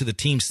reaction to the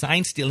team's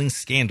sign-stealing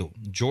scandal.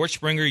 George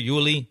Springer,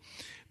 Yuli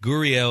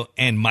Gurriel,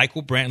 and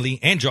Michael Brantley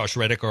and Josh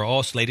Reddick are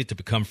all slated to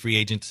become free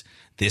agents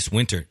this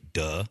winter.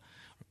 Duh.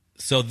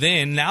 So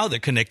then now they're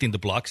connecting the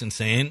blocks and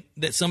saying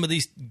that some of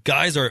these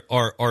guys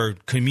are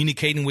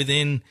communicating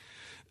within –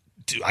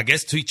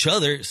 to each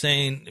other,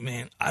 saying,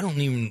 man,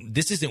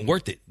 this isn't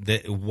worth it.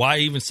 Why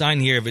even sign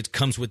here if it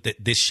comes with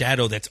this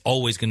shadow that's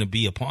always going to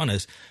be upon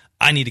us?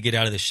 I need to get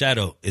out of the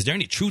shadow. Is there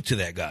any truth to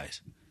that, guys?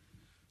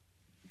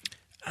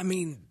 I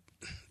mean,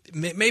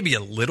 maybe a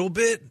little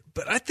bit,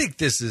 but I think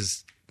this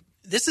is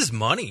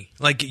money.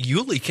 Like,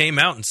 Yuli came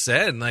out and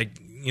said, like,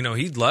 you know,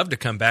 he'd love to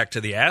come back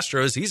to the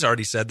Astros. He's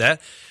already said that.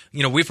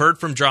 You know, we've heard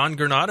from John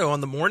Granado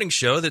on the morning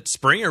show that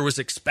Springer was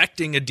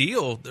expecting a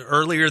deal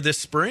earlier this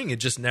spring. It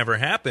just never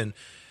happened.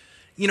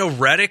 You know,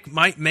 Reddick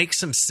might make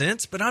some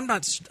sense, but I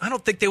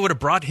don't think they would have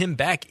brought him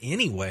back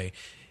anyway.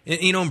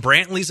 You know, and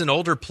Brantley's an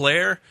older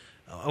player.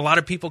 A lot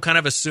of people kind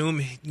of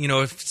assume, you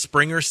know, if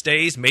Springer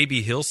stays,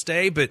 maybe he'll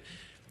stay. But,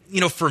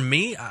 you know, for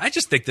me, I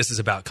just think this is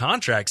about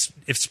contracts.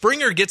 If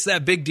Springer gets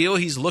that big deal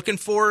he's looking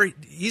for,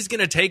 he's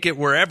going to take it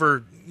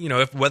wherever, you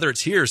know, whether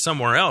it's here or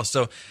somewhere else.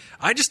 So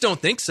I just don't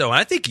think so.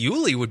 I think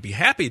Yuli would be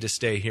happy to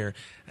stay here.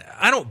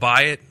 I don't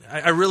buy it.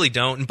 I really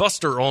don't. And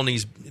Buster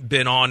Olney's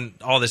been on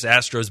all this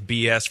Astros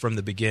BS from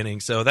the beginning,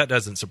 so that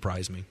doesn't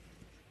surprise me.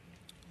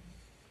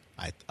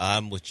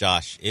 I'm with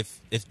Josh.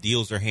 If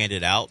deals are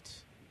handed out,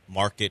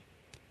 if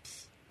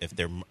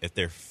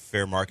they're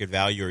fair market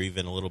value or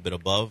even a little bit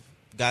above,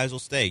 guys will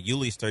stay.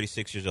 Yuli's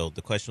 36 years old.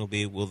 The question will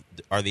be,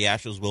 are the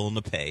Astros willing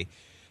to pay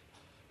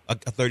a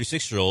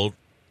 36-year-old?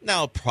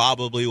 Now,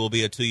 probably will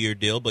be a 2-year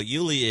deal, but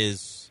Yuli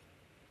is,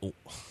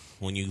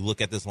 when you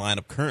look at this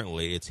lineup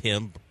currently, it's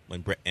him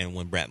when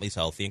Brantley's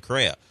healthy and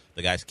Correa.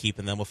 The guy's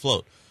keeping them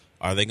afloat.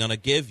 Are they going to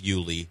give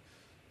Yuli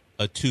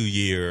a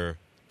 2-year,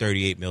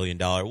 $38 million,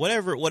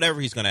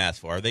 whatever he's going to ask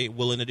for? Are they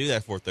willing to do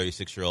that for a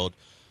 36-year-old?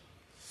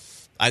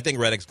 I think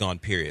Reddick's gone,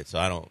 period.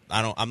 So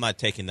I'm not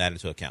taking that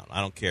into account.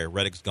 I don't care.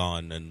 Reddick's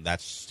gone, and that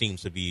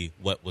seems to be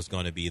what was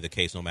going to be the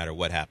case no matter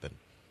what happened.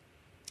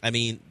 I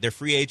mean, they're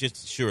free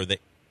agents, sure,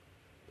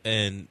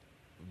 and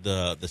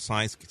the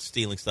sign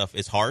stealing stuff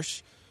is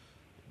harsh.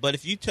 But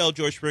if you tell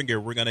George Springer,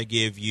 we're going to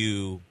give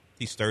you,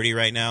 he's 30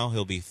 right now,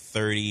 he'll be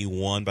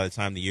 31 by the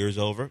time the year's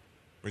over.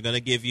 We're going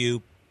to give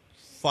you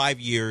 5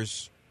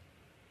 years,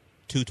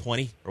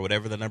 220 or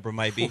whatever the number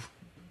might be.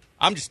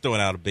 I'm just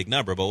throwing out a big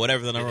number, but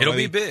whatever the number It'll might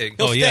be big.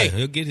 He'll stay.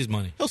 He'll get his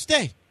money. He'll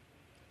stay.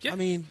 Yeah. I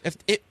mean,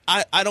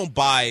 I don't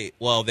buy,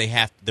 well,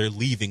 they're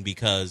leaving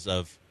because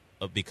of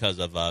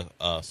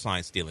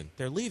sign stealing.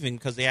 They're leaving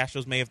because the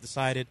Astros may have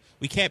decided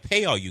we can't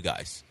pay all you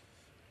guys.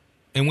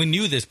 And we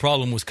knew this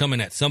problem was coming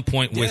at some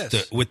point with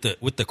Yes.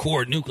 the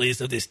core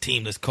nucleus of this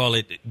team. Let's call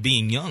it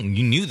being young.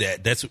 You knew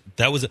that.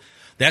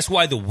 That's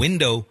why the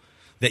window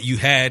that you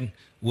had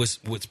was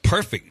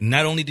perfect.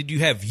 Not only did you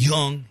have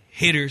young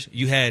hitters,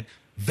 you had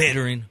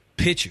veteran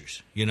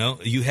pitchers. You know,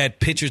 you had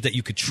pitchers that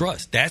you could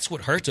trust. That's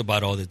what hurts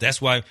about all this.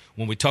 That's why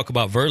when we talk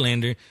about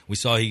Verlander, we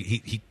saw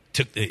he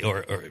took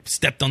or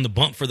stepped on the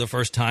bump for the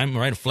first time,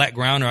 right? A flat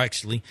grounder,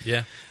 actually.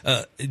 Yeah.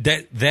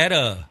 That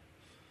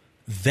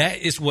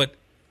is what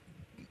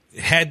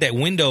had that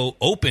window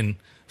open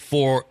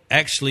for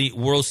actually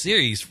World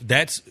Series.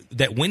 That's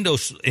that window,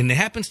 and it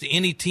happens to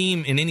any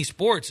team in any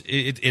sports.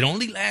 It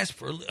only lasts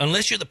for,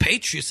 unless you're the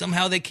Patriots.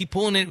 Somehow they keep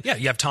pulling it. Yeah,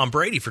 you have Tom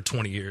Brady for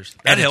 20 years.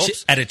 That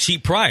helps. At a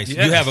cheap price.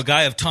 Yes. You have a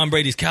guy of Tom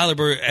Brady's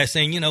caliber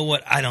saying, you know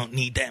what, I don't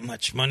need that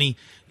much money.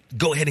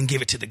 Go ahead and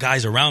give it to the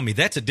guys around me.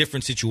 That's a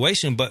different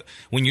situation. But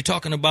when you're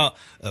talking about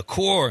a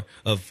core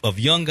of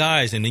young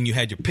guys, and then you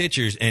had your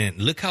pitchers, and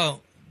look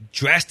how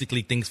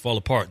drastically things fall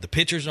apart. The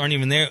pitchers aren't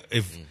even there.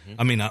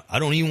 I mean, I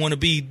don't even want to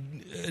be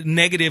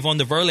negative on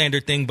the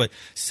Verlander thing, but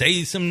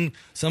say some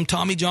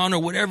Tommy John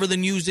or whatever the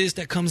news is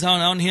that comes out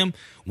on him,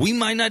 we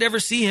might not ever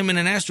see him in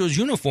an Astros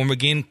uniform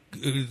again,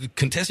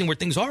 contesting where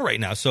things are right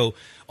now. So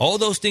all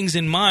those things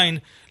in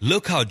mind,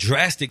 look how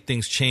drastic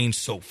things change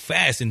so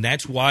fast, and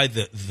that's why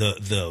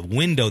the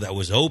window that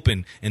was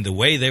open and the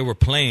way they were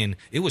playing,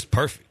 it was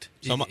perfect.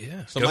 So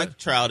Mike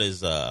Trout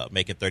is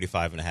making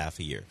 $35.5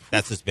 a year.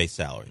 That's his base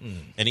salary.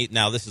 And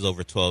now this is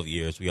over 12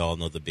 years. We all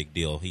know the big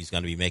deal. He's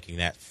going to be making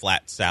that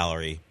flat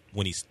salary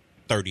when he's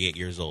 38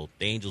 years old.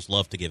 The Angels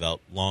love to give out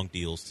long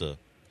deals to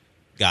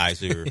guys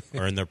who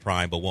are in their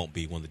prime but won't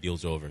be when the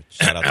deal's over.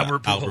 Shout out to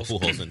Albert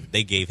Pujols. And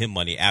they gave him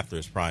money after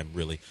his prime,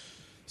 really.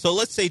 So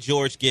let's say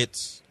George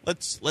gets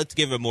let's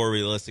give a more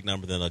realistic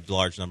number than a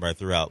large number I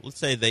threw out. Let's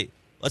say the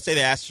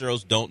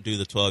Astros don't do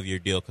the 12-year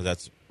deal because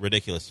that's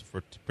ridiculous,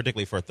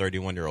 particularly for a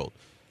 31-year-old.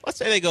 Let's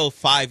say they go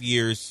 5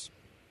 years,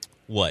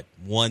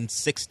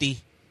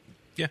 160?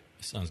 Yeah,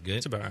 sounds good.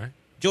 It's about right.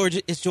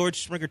 Is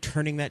George Springer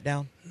turning that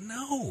down?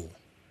 No.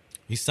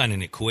 He's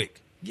signing it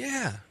quick.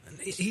 Yeah,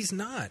 he's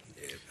not.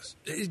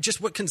 Just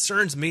what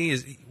concerns me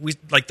is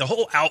the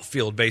whole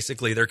outfield,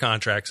 basically, their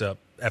contract's up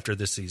after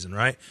this season,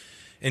 right?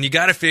 And you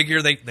got to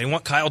figure they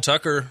want Kyle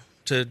Tucker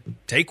to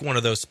take one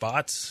of those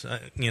spots.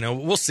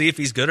 We'll see if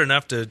he's good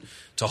enough to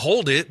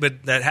hold it,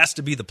 but that has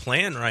to be the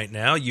plan right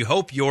now. You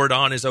hope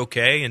Yordan is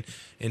okay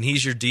and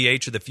he's your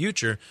DH of the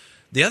future.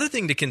 The other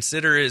thing to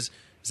consider is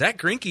Zach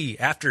Greinke,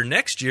 after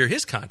next year,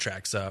 his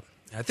contract's up.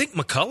 I think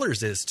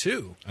McCullers is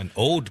too. An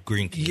old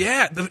Greinke.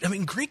 Yeah, but I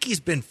mean, Greinke's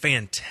been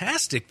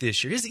fantastic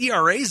this year. His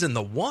ERA's in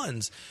the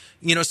ones.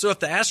 So if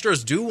the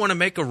Astros do want to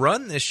make a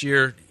run this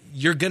year,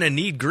 you're going to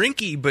need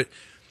Greinke. But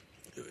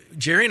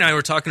Jerry and I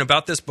were talking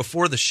about this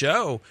before the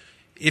show.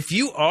 If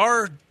you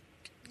are,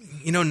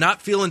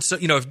 not feeling so,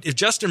 if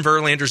Justin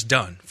Verlander's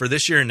done for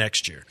this year and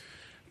next year,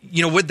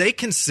 would they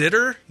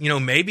consider,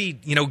 maybe,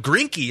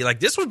 Greinke, like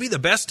this would be the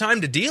best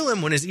time to deal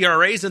him when his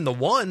ERA's in the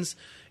ones.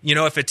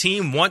 If a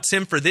team wants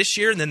him for this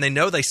year and then they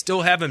know they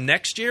still have him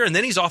next year and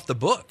then he's off the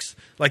books.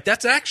 Like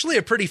that's actually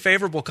a pretty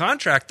favorable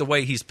contract the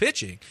way he's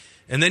pitching.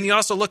 And then you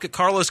also look at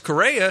Carlos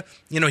Correa,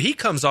 he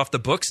comes off the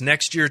books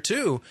next year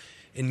too.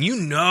 And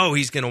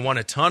he's going to want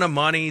a ton of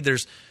money.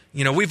 There's,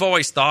 we've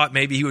always thought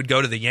maybe he would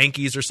go to the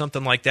Yankees or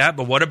something like that.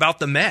 But what about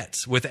the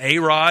Mets with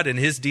A-Rod and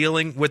his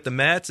dealing with the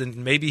Mets? And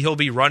maybe he'll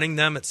be running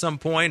them at some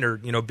point or,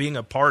 being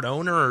a part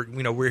owner or,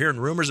 we're hearing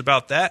rumors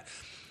about that.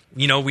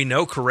 We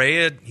know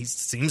Correa, he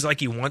seems like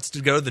he wants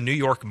to go to the New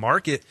York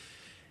market.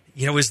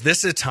 Is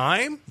this a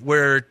time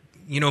where,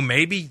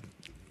 maybe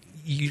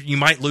you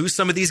might lose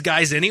some of these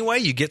guys anyway?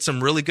 You get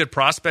some really good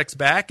prospects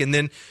back, and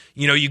then,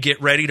 you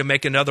get ready to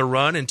make another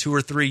run in 2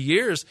 or 3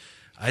 years.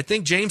 I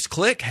think James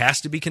Click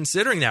has to be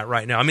considering that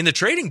right now. I mean, the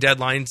trading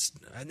deadline's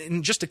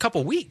in just a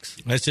couple weeks.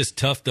 That's just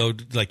tough, though.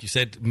 Like you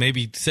said,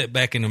 maybe sit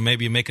back and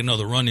maybe make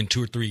another run in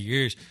 2 or 3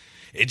 years.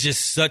 It's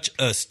just such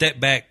a step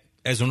back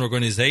as an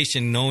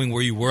organization, knowing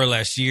where you were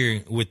last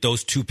year with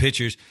those two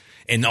pitchers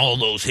and all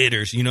those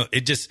hitters.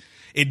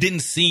 It didn't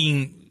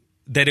seem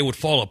that it would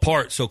fall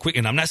apart so quick.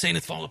 And I'm not saying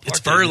it's falling apart. It's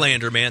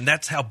Verlander, man.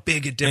 That's how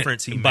big a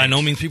difference he makes. By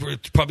no means, people are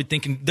probably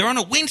thinking they're on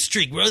a win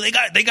streak, bro. They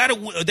got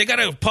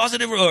a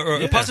positive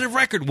or a positive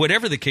record,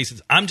 whatever the case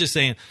is. I'm just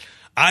saying,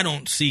 I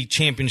don't see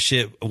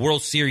championship,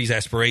 World Series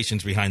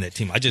aspirations behind that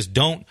team. I just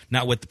don't.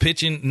 Not with the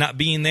pitching not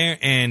being there.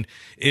 And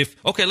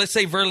let's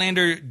say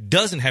Verlander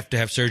doesn't have to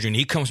have surgery and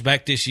he comes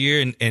back this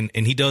year and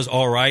he does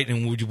all right,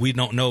 and we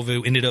don't know if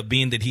it ended up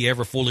being that he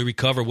ever fully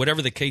recovered.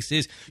 Whatever the case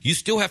is, you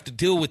still have to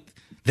deal with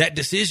that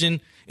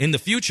decision in the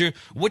future.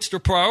 What's the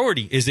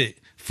priority? Is it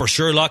for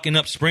sure locking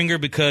up Springer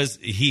because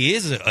he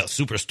is a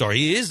superstar?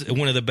 He is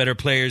one of the better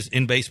players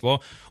in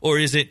baseball. Or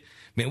is it,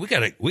 man, we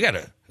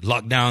gotta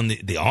lock down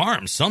the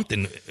arms,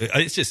 something.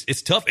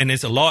 It's tough, and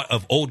it's a lot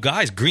of old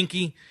guys.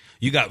 Greinke,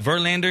 you got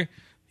Verlander.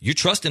 You're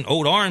trusting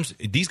old arms.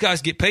 These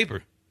guys get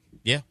paper.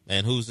 Yeah,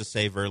 and who's to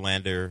say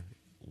Verlander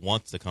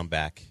wants to come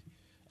back?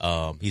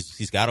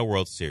 He's got a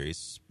World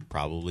Series.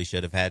 Probably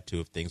should have had to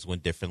if things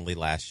went differently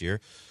last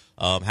year.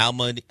 How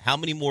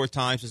many more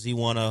times does he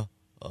want to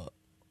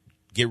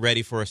get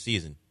ready for a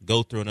season,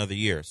 go through another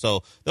year?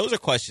 So those are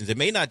questions. It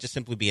may not just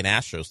simply be an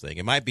Astros thing.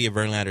 It might be a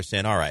Verlander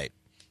saying, all right,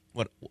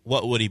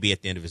 what would he be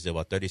at the end of his deal?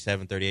 About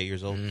 37, 38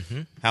 years old?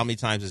 Mm-hmm. How many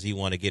times does he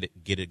want to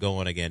get it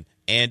going again?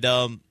 And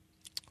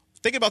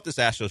thinking about this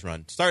Astros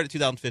run, started in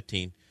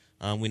 2015,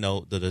 We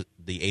know the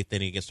eighth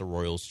inning against the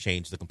Royals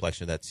changed the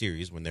complexion of that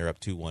series when they're up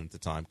 2-1 at the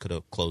time, could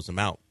have closed them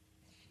out.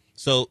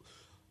 So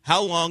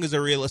how long is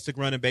a realistic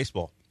run in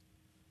baseball?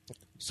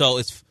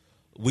 So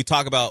we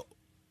talk about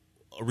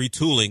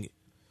retooling.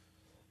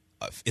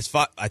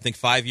 I think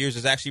 5 years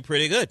is actually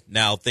pretty good.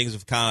 Now things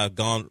have kind of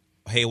gone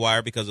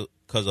haywire because of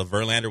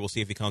Verlander. We'll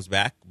see if he comes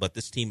back. But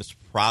this team is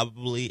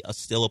probably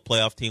still a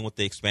playoff team with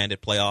the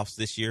expanded playoffs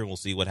this year. We'll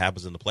see what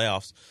happens in the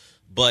playoffs.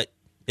 But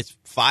it's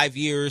 5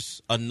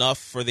 years enough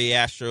for the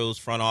Astros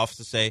front office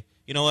to say,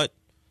 you know what,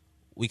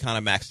 we kind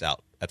of maxed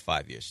out at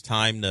 5 years.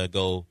 Time to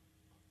go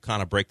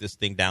kind of break this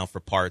thing down for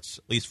parts,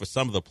 at least for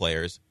some of the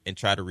players, and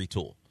try to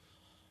retool.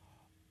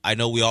 I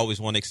know we always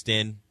want to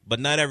extend, but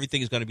not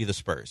everything is going to be the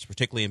Spurs,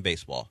 particularly in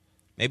baseball.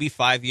 Maybe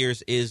 5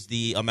 years is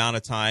the amount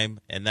of time,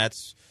 and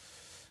that's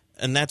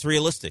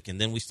realistic, and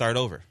then we start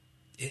over.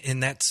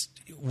 And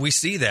we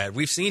see that.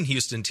 We've seen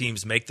Houston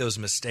teams make those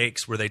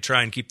mistakes where they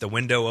try and keep the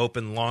window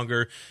open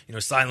longer,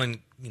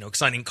 signing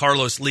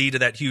Carlos Lee to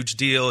that huge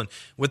deal, and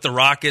with the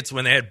Rockets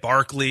when they had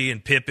Barkley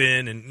and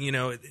Pippen, and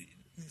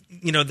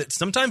that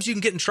sometimes you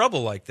can get in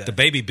trouble like that. The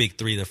baby big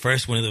three,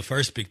 one of the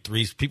first big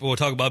threes. People will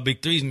talk about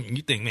big threes, and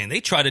you think, man, they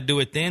try to do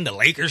it then. The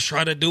Lakers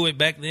try to do it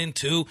back then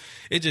too.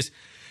 It just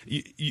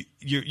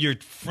your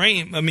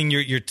frame. I mean,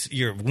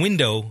 your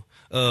window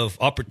of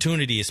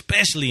opportunity,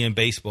 especially in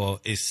baseball,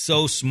 is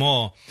so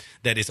small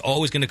that it's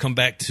always going to come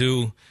back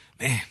to,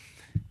 man,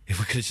 if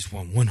we could have just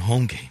won one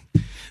home game.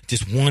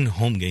 Just one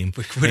home game.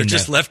 We would have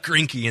just left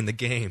Greinke in the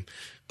game.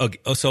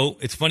 So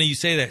it's funny you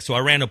say that. So I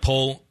ran a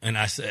poll, and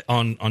I said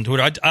on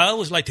Twitter, I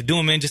always like to do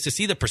them, man, just to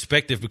see the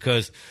perspective,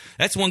 because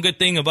that's one good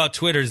thing about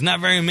Twitter. There's not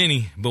very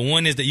many, but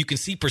one is that you can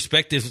see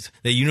perspectives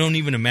that you don't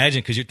even imagine,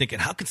 because you're thinking,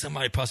 how can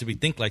somebody possibly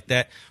think like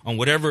that on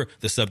whatever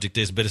the subject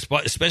is? But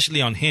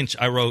especially on Hinch,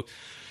 I wrote,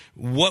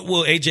 what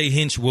will A.J.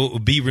 Hinch will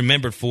be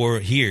remembered for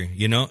here,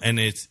 And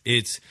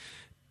it's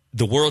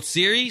the World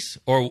Series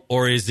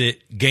or is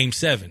it Game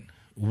 7?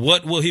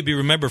 What will he be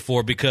remembered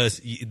for? Because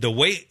the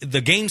way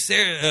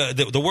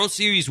the World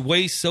Series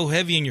weighs so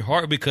heavy in your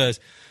heart because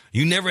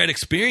you never had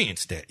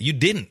experienced that. You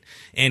didn't.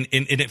 And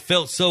it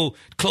felt so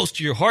close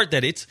to your heart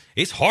that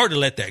it's hard to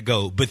let that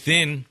go. But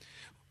then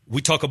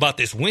we talk about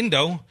this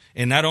window,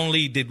 and not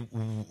only did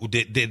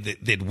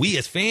we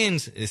as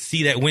fans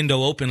see that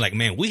window open, like,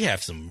 man,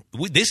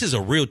 this is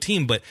a real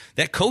team, but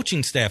that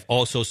coaching staff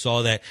also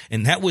saw that,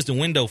 and that was the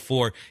window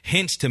for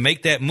Hinch to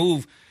make that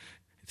move.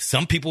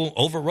 Some people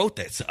overwrote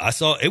that. So I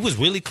saw it was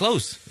really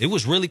close. It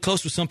was really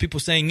close with some people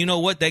saying, you know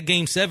what, that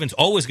Game 7's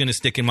always going to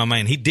stick in my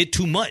mind. He did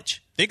too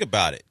much. Think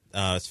about it.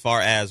 As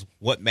far as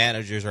what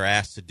managers are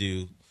asked to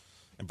do,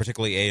 and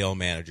particularly AL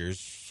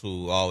managers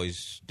who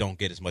always don't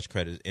get as much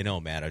credit as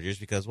NL managers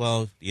because,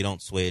 well, you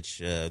don't switch.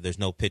 There's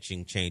no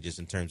pitching changes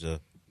in terms of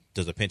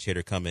does a pinch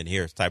hitter come in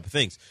here type of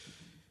things.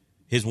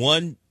 His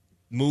one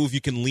move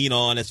you can lean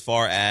on as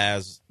far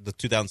as the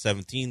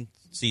 2017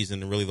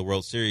 season and really the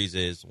World Series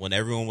is when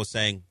everyone was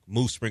saying,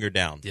 move Springer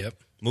down. Yep.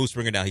 Move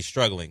Springer down. He's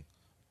struggling.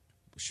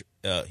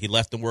 He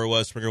left him where it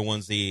was. Springer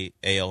wins the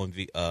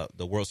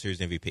the World Series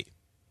MVP.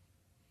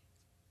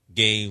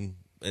 Game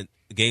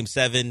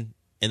 7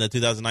 in the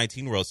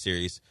 2019 World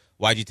Series.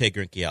 Why'd you take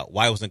Greinke out?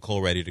 Why wasn't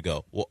Cole ready to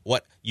go?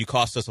 What you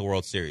cost us a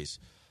World Series.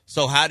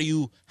 So how do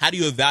you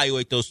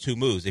evaluate those two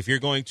moves? If you're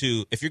going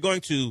to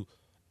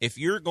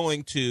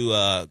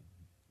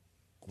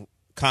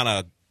kind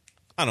of,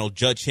 I don't know,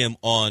 judge him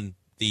on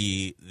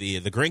the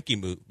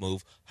Greinke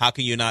move, how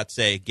can you not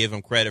give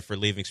him credit for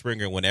leaving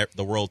Springer when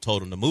the world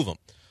told him to move him?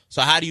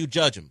 So how do you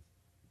judge him?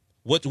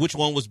 Which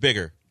one was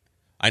bigger?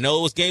 I know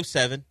it was Game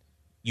 7.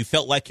 You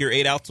felt like you're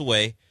 8 outs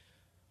away,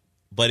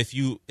 but if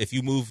you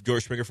move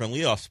George Springer from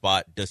leadoff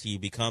spot, does he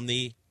become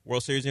the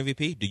World Series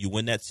MVP? Do you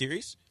win that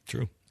series?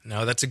 True.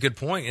 No, that's a good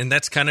point, and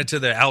that's kind of to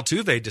the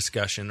Altuve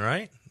discussion,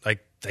 right?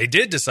 Like, they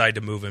did decide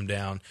to move him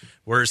down,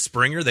 whereas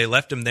Springer, they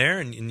left him there,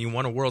 and you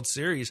won a World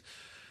Series.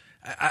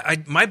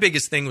 My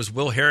biggest thing was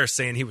Will Harris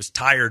saying he was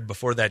tired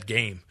before that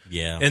game.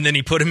 Yeah. And then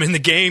he put him in the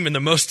game in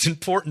the most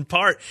important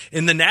part.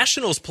 And the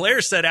Nationals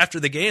players said after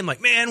the game, like,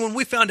 man, when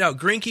we found out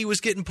Greinke was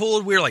getting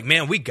pulled, we were like,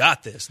 man, we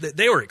got this.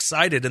 They were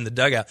excited in the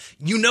dugout.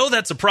 You know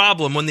that's a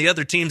problem when the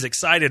other team's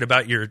excited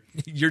about your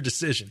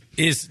decision.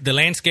 Is the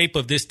landscape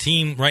of this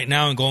team right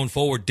now and going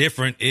forward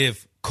different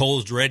if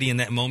Cole's ready in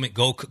that moment?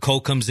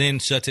 Cole comes in,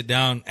 shuts it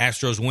down,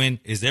 Astros win.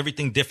 Is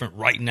everything different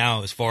right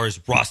now as far as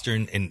roster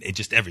and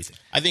just everything?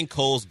 I think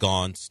Cole's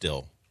gone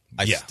still.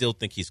 I still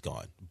think he's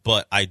gone.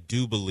 But I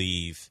do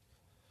believe –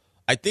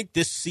 I think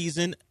this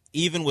season,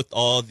 even with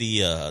all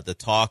the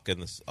talk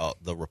and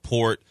the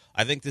report,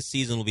 I think this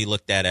season will be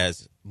looked at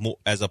as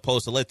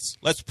opposed to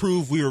let's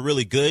prove we were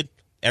really good.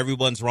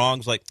 Everyone's wrong.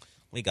 It's like,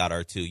 we got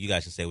our 2. You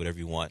guys can say whatever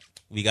you want.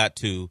 We got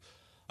 2.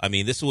 I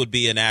mean, this would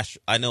be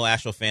I know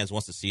Astro fans,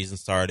 once the season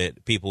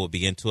started, people would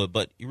be into it,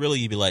 but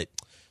you'd be like,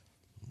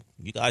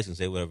 you guys can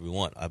say whatever you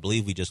want. I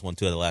believe we just won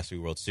 2 of the last 3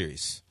 World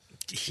Series.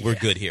 Yeah. We're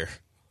good here.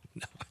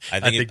 No, I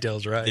think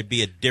Dale's right. It'd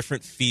be a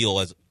different feel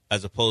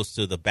as opposed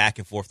to the back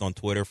and forth on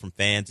Twitter from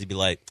fans. It'd be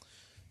like,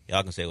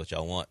 y'all can say what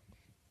y'all want.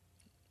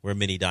 We're a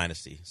mini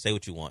dynasty. Say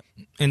what you want.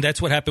 And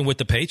that's what happened with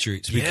the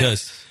Patriots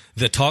because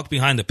the talk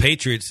behind the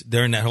Patriots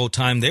during that whole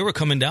time, they were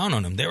coming down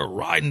on them. They were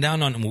riding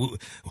down on them.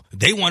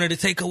 They wanted to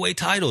take away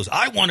titles.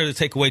 I wanted to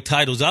take away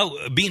titles.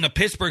 Being a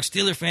Pittsburgh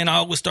Steelers fan, I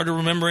always started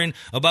remembering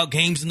about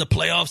games in the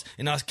playoffs,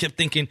 and I kept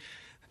thinking,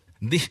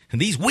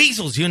 these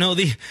weasels,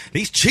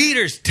 these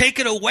cheaters, take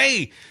it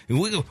away.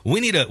 We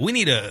need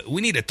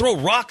to throw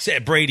rocks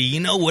at Brady,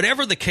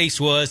 whatever the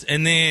case was.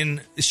 And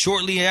then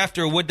shortly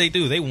after, what they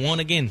do? They won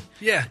again.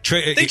 Yeah,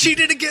 they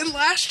cheated again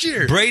last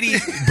year.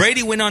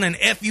 Brady went on an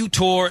FU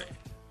tour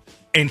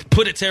and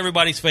put it to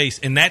everybody's face,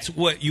 and that's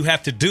what you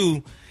have to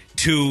do.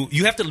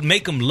 You have to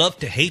make them love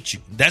to hate you.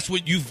 That's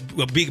what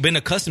you've been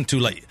accustomed to.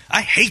 Like,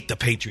 I hate the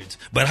Patriots,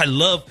 but I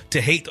love to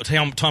hate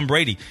Tom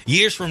Brady.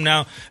 Years from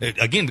now,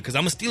 again, because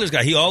I'm a Steelers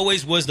guy, he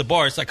always was the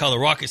bar. It's like how the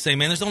Rockets say,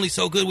 man, there's only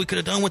so good we could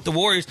have done with the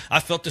Warriors. I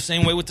felt the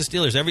same way with the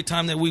Steelers. Every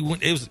time that we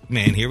went, it was,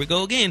 man, here we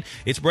go again.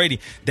 It's Brady.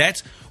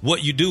 That's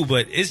what you do,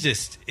 but it's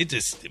just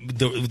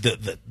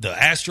the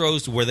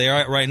Astros, where they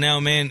are at right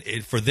now, man,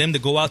 for them to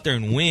go out there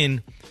and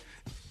win,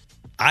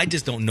 I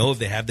just don't know if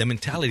they have the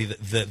mentality.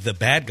 The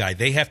bad guy,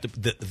 they have to.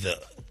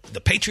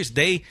 The Patriots,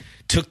 they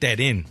took that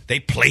in.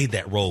 They played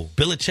that role.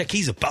 Belichick,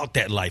 he's about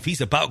that life.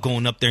 He's about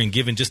going up there and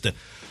giving just a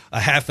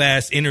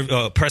half-ass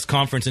press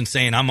conference and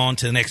saying, "I'm on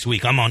to the next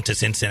week. I'm on to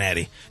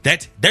Cincinnati."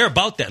 They're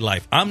about that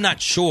life. I'm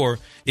not sure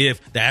if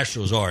the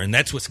Astros are, and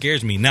that's what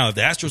scares me. Now, if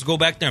the Astros go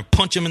back there and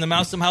punch them in the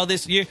mouth somehow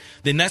this year,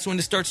 then that's when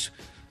the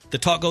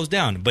talk goes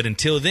down. But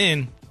until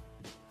then,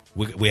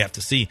 we have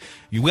to see.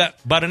 You got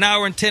about an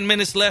hour and 10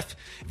 minutes left.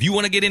 If you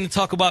want to get in and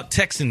talk about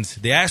Texans,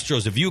 the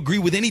Astros, if you agree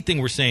with anything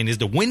we're saying, is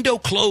the window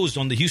closed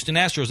on the Houston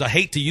Astros? I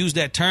hate to use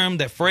that term,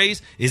 that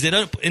phrase. Is it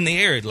up in the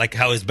air? Like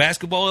how is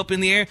basketball up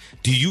in the air?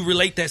 Do you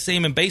relate that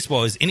same in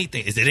baseball? Is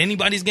it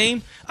anybody's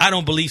game? I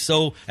don't believe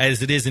so,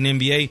 as it is in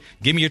NBA.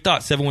 Give me your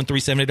thoughts.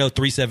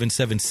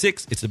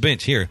 713-780-3776. It's The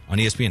Bench here on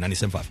ESPN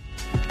 97.5.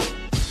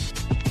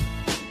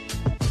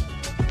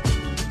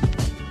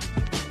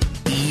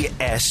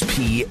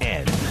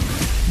 ESPN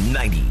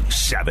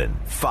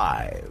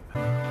 97.5.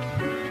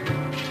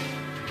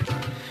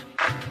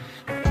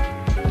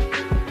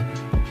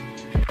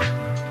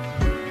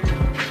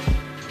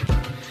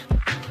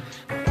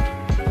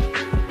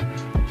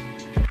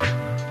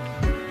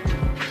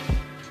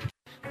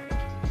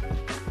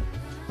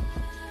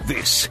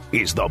 This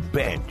is The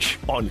Bench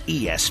on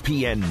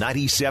ESPN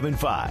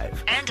 97.5.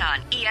 And on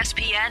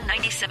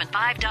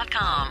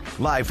ESPN975.com.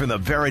 Live from the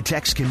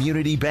Veritex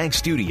Community Bank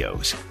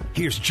Studios,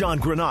 here's John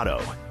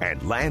Granado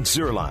and Lance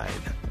Zierlein.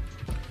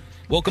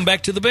 Welcome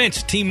back to The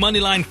Bench. Team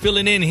Moneyline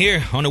filling in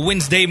here on a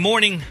Wednesday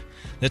morning.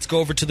 Let's go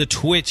over to the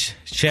Twitch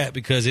chat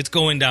because it's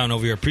going down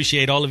over here.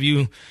 Appreciate all of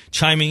you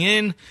chiming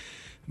in.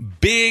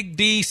 Big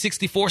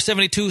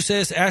D6472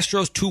 says,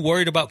 Astros too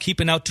worried about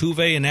keeping out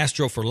Tuve and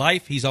Astro for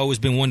life. He's always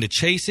been one to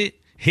chase it.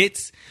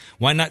 Hits.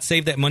 Why not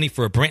save that money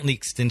for a Brantley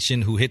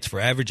extension who hits for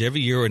average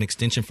every year, or an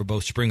extension for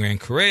both Springer and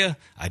Correa?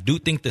 I do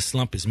think the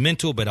slump is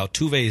mental, but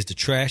Altuve is the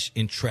trash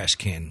in trash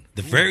can.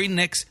 The very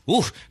next,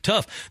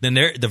 tough. Then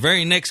the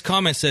very next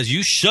comment says,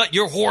 you shut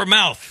your whore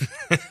mouth.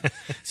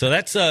 So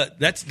that's the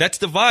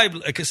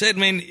vibe. Like I said,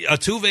 man,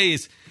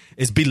 Altuve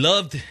is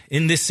beloved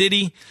in this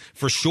city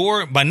for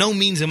sure. By no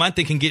means am I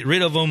thinking get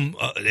rid of him.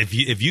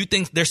 If you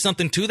think there's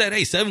something to that,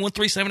 hey,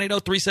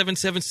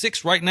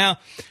 713-780-3776 right now.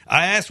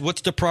 I asked,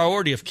 what's the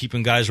priority of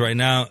keeping guys right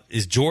now?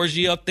 Is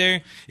Georgie up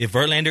there? If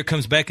Verlander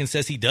comes back and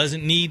says he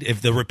doesn't need,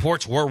 if the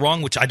reports were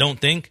wrong, which I don't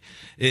think,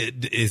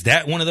 is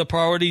that one of the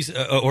priorities?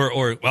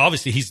 Or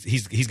obviously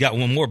he's got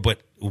one more,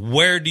 but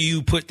where do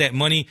you put that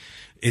money?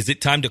 Is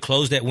it time to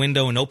close that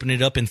window and open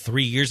it up in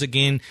 3 years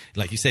again?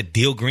 Like you said,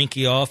 deal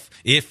Greinke off,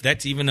 if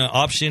that's even an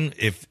option.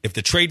 If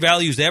the trade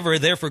value is ever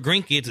there for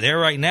Greinke, it's there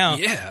right now.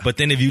 Yeah. But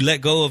then if you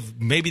let go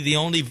of maybe the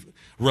only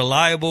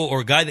reliable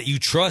or guy that you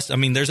trust, I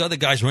mean, there's other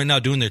guys right now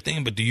doing their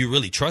thing, but do you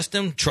really trust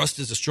them? Trust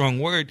is a strong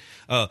word.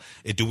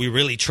 Do we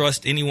really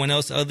trust anyone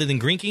else other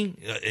than Greinke?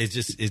 It's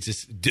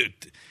just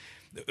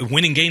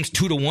winning games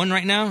 2-1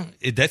 right now.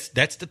 That's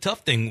the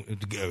tough thing.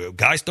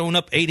 Guys throwing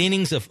up 8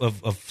 innings of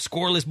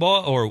scoreless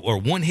ball or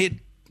one hit.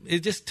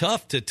 It's just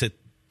tough to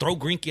throw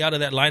Greinke out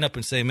of that lineup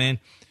and say, man,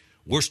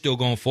 we're still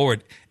going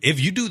forward. If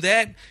you do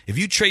that, if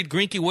you trade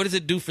Greinke, what does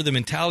it do for the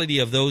mentality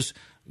of those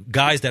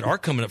guys that are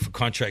coming up for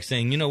contracts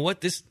saying, you know what,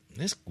 this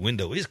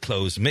window is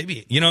closed.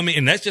 Maybe, you know what I mean?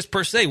 And that's just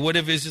per se. What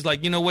if it's just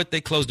like, you know what,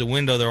 they closed the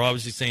window. They're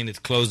obviously saying it's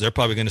closed. They're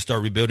probably going to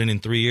start rebuilding in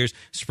 3 years.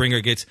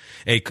 Springer gets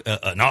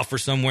an offer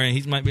somewhere, and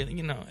he might be,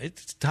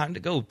 it's time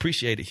to go.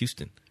 Appreciate it,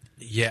 Houston.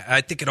 Yeah,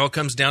 I think it all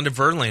comes down to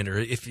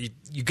Verlander. If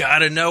you got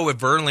to know if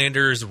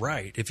Verlander is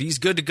right. If he's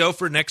good to go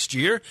for next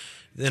year,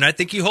 then I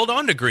think you hold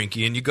on to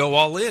Greinke and you go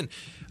all in.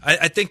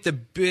 I think the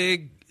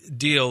big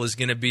deal is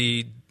going to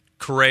be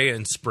Correa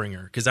and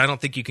Springer, because I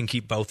don't think you can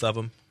keep both of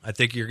them. I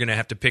think you're going to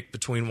have to pick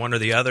between one or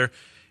the other.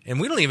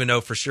 And we don't even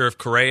know for sure if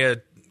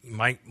Correa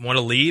might want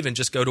to leave and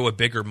just go to a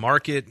bigger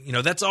market.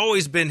 That's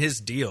always been his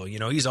deal.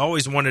 He's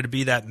always wanted to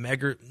be that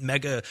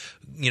mega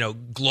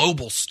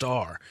global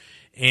star.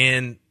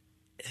 And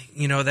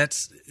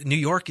that's New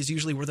York is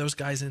usually where those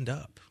guys end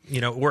up,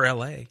 or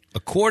L.A.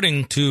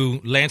 According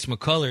to Lance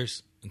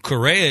McCullers,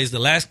 Correa is the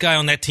last guy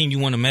on that team you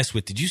want to mess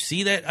with. Did you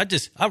see that?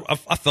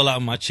 I fell out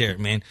of my chair,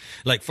 man.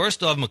 Like,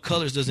 first off,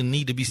 McCullers doesn't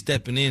need to be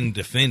stepping in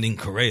defending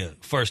Correa,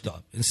 first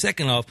off. And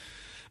second off,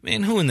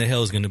 man, who in the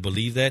hell is going to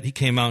believe that? He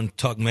came out and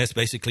talked mess,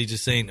 basically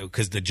just saying,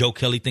 because the Joe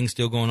Kelly thing's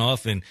still going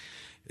off, and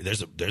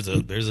there's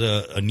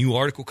a new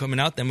article coming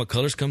out that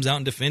McCullers comes out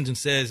and defends and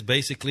says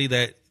basically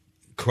that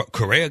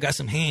Correa got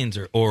some hands,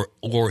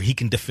 or he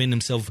can defend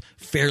himself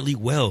fairly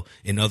well.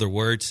 In other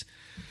words,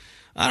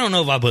 I don't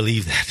know if I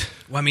believe that.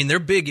 Well, I mean, they're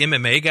big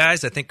MMA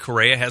guys. I think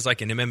Correa has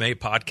like an MMA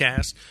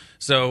podcast.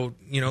 So,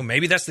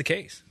 maybe that's the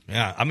case.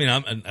 Yeah, I mean,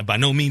 I'm by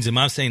no means am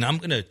I saying I'm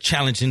going to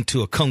challenge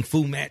into a kung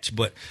fu match,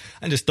 but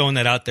I'm just throwing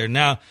that out there.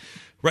 Now,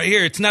 right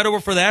here, it's not over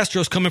for the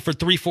Astros coming for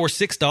 3-4-6.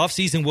 The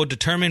offseason will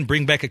determine,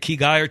 bring back a key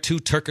guy or two.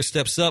 Turker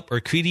steps up,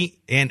 Urquidy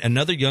and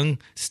another young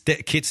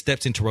kid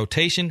steps into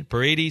rotation.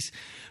 Paredes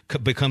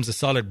becomes a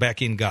solid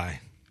back-end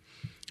guy.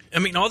 I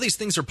mean, all these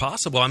things are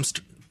possible. I'm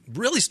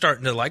really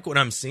starting to like what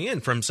I'm seeing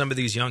from some of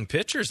these young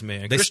pitchers,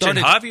 man. Christian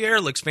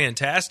Javier looks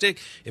fantastic.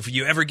 If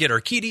you ever get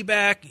Urquidy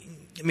back,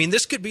 I mean,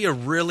 this could be a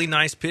really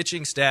nice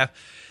pitching staff.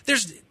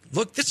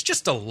 That's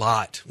just a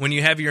lot when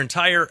you have your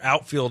entire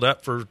outfield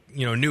up for,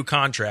 new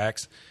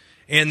contracts,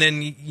 and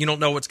then you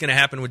don't know what's going to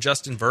happen with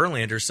Justin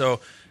Verlander.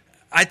 So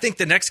I think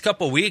the next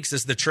couple of weeks,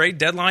 as the trade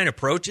deadline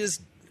approaches,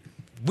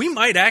 we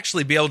might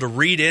actually be able to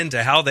read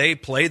into how they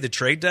play the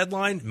trade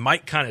deadline.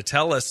 Might kind of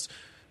tell us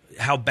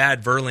how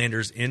bad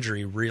Verlander's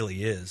injury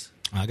really is.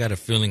 I got a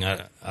feeling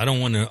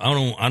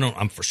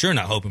I'm for sure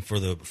not hoping for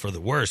the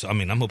worst. I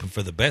mean, I'm hoping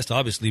for the best,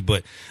 obviously,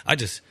 but I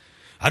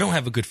don't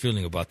have a good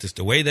feeling about this.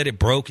 The way that it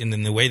broke, and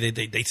then the way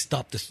they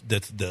stopped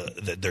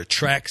their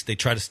tracks. They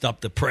try to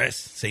stop the press,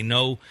 say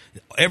no.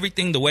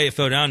 Everything, the way it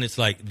fell down, it's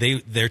like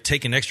they're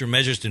taking extra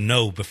measures to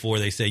know before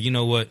they say, you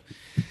know what,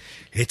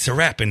 it's a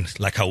wrap. And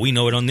like how we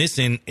know it on this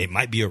end, it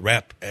might be a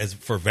wrap as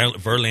for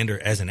Verlander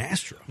as an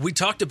Astro. We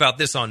talked about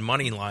this on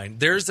Moneyline.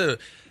 There's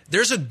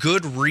a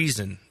good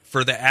reason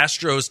for the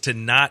Astros to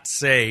not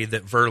say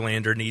that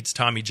Verlander needs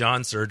Tommy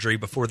John surgery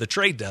before the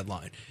trade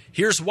deadline.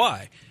 Here's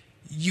why.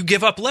 You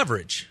give up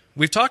leverage.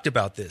 We've talked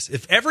about this.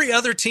 If every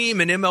other team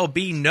in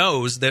MLB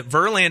knows that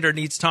Verlander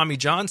needs Tommy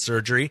John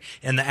surgery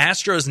and the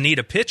Astros need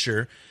a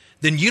pitcher,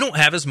 then you don't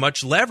have as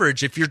much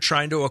leverage if you're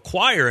trying to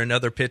acquire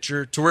another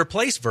pitcher to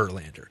replace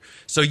Verlander.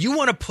 So you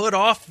want to put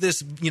off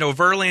this,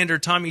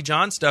 Verlander, Tommy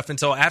John stuff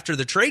until after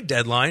the trade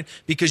deadline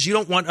because you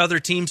don't want other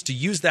teams to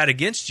use that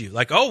against you.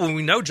 Like, when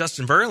we know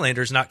Justin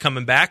Verlander's not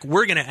coming back,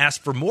 we're going to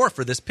ask for more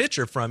for this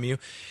pitcher from you.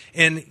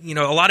 And,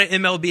 a lot of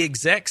MLB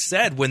execs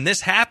said when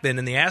this happened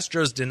and the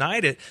Astros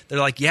denied it, they're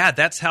like, yeah,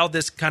 that's how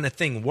this kind of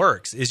thing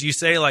works. Is you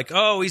say like,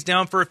 he's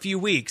down for a few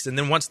weeks. And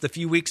then once the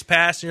few weeks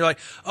pass and you're like,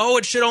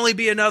 it should only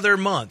be another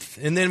month.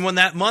 And then when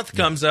that month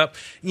comes up,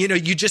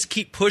 you just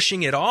keep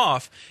pushing it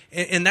off.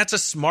 And that's a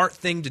smart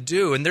thing to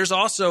do. And there's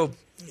also,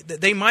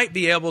 they might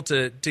be able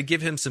to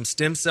give him some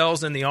stem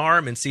cells in the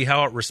arm and see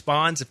how it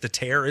responds. If the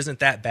tear isn't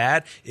that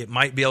bad, it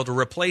might be able to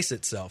replace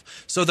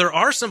itself. So there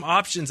are some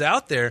options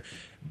out there,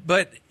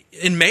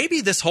 and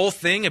maybe this whole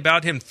thing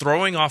about him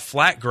throwing off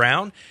flat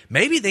ground,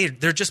 maybe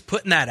they're just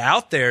putting that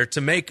out there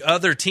to make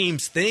other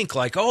teams think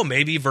like,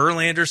 maybe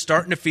Verlander's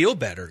starting to feel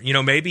better.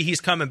 Maybe he's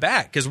coming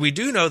back, because we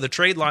do know the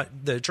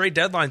trade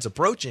deadline's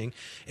approaching,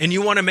 and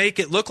you want to make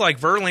it look like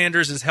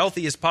Verlander's as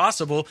healthy as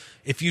possible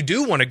if you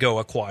do want to go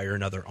acquire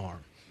another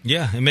arm.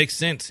 Yeah, it makes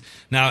sense.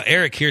 Now,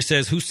 Eric here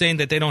says, who's saying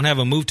that they don't have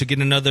a move to get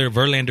another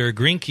Verlander or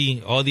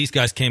Greinke? All these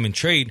guys came in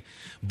trade,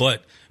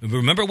 but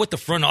remember what the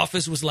front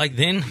office was like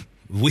then?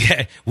 We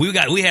had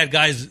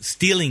guys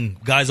stealing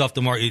guys off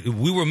the market.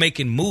 We were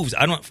making moves.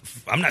 I'm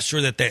not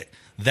sure that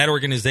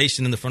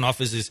organization in the front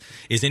office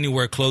is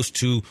anywhere close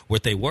to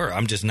what they were.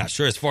 I'm just not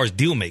sure as far as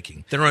deal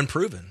making. They're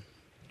unproven.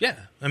 Yeah.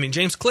 I mean,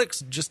 James Click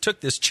just took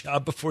this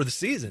job before the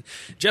season.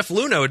 Jeff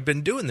Luhnow had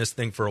been doing this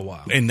thing for a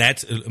while. And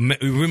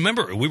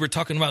remember, we were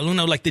talking about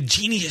Luhnow, like the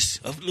genius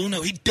of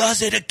Luhnow. He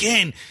does it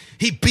again.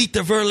 He beat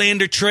the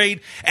Verlander trade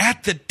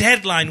at the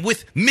deadline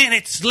with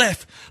minutes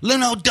left.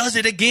 Luhnow does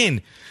it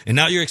again. And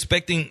now you're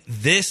expecting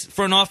this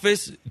front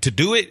office to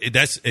do it.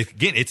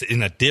 It's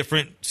in a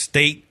different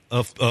state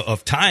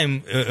of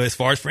time as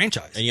far as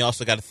franchise. And you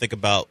also got to think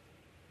about,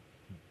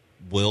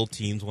 will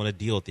teams want to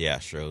deal with the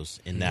Astros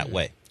in that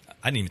way?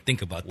 I didn't even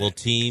think about that. Will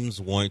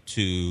teams want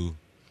to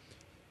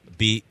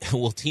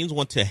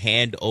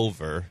hand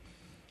over,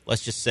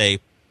 let's just say,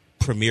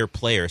 premier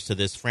players to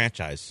this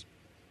franchise?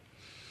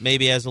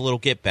 Maybe as a little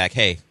get back.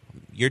 Hey,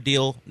 your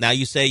deal, now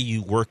you say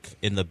you work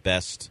in the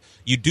best,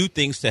 you do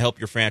things to help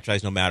your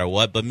franchise no matter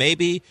what, but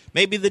maybe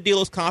the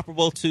deal is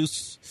comparable to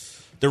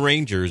the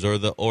Rangers or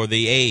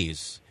the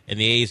A's, and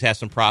the A's have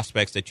some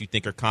prospects that you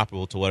think are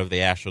comparable to whatever the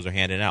Astros are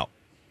handing out.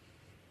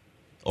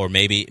 Or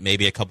maybe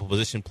a couple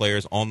position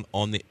players on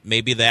the,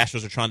 maybe the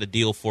Astros are trying to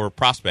deal for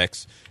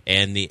prospects,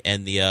 and the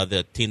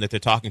team that they're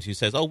talking to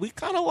says, we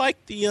kind of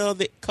like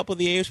the couple of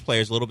the A's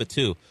players a little bit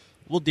too.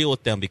 we'll deal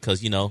with them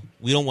because, we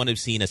don't want to be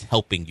seen as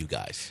helping you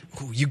guys.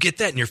 Ooh, you get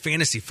that in your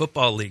fantasy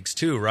football leagues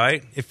too,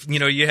 right? If,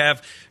 you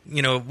have,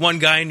 one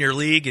guy in your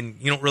league and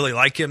you don't really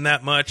like him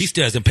that much. He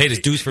still hasn't paid his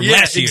dues from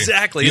last year. Yeah,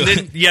 exactly. And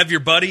then you have your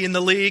buddy in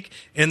the league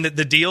and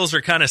the deals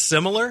are kind of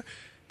similar.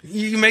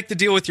 You make the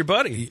deal with your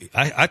buddy.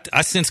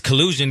 I sense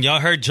collusion. Y'all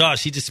heard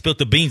Josh. He just spilled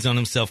the beans on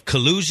himself.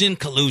 Collusion.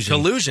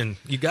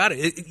 You got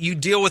it. You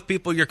deal with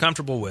people you're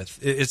comfortable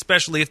with,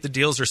 especially if the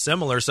deals are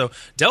similar. So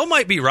Dell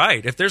might be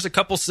right. If there's a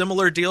couple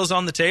similar deals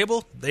on the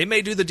table, they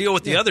may do the deal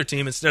with the other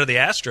team instead of the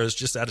Astros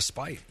just out of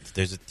spite. If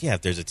there's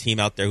a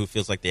team out there who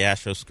feels like the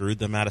Astros screwed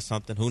them out of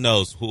something, who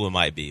knows who it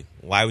might be.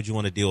 Why would you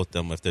want to deal with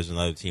them if there's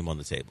another team on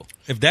the table?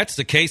 If that's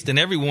the case, then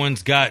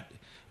everyone's got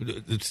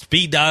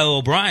speed dial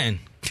O'Brien.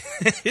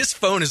 His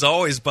phone is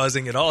always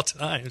buzzing at all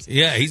times.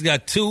 Yeah, he's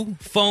got 2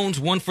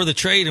 phones, one for the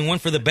trade and one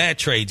for the bad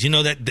trades.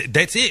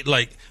 That's it.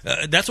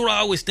 That's what I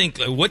always think.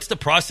 What's the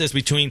process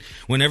between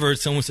whenever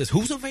someone says,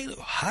 who's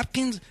available?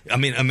 Hopkins? I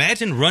mean,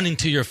 imagine running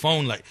to your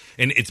phone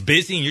and it's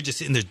busy and you're just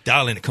sitting there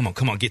dialing it. Come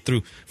on, get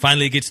through.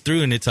 Finally it gets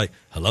through and it's like,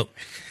 hello?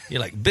 You're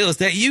like, Bill, is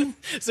that you?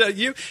 So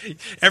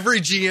every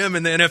GM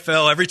in the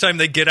NFL, every time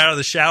they get out of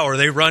the shower,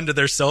 they run to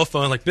their cell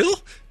phone like, Bill,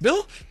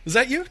 is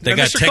that you? They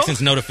got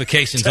Texans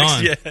notifications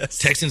on. Yes.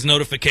 Texans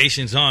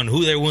notifications on.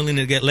 Who they're willing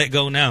to let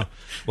go now.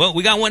 Well,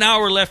 we got 1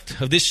 hour left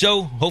of this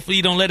show. Hopefully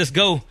you don't let us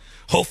go.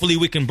 Hopefully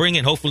we can bring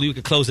it. Hopefully we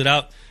can close it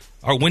out.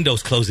 Our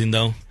window's closing,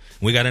 though.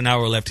 We got an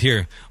hour left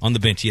here on the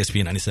bench,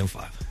 ESPN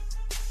 97.5.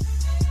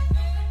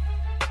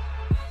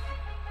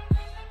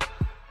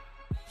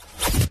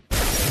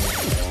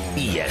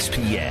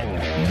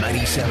 ESPN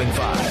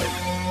 97.5.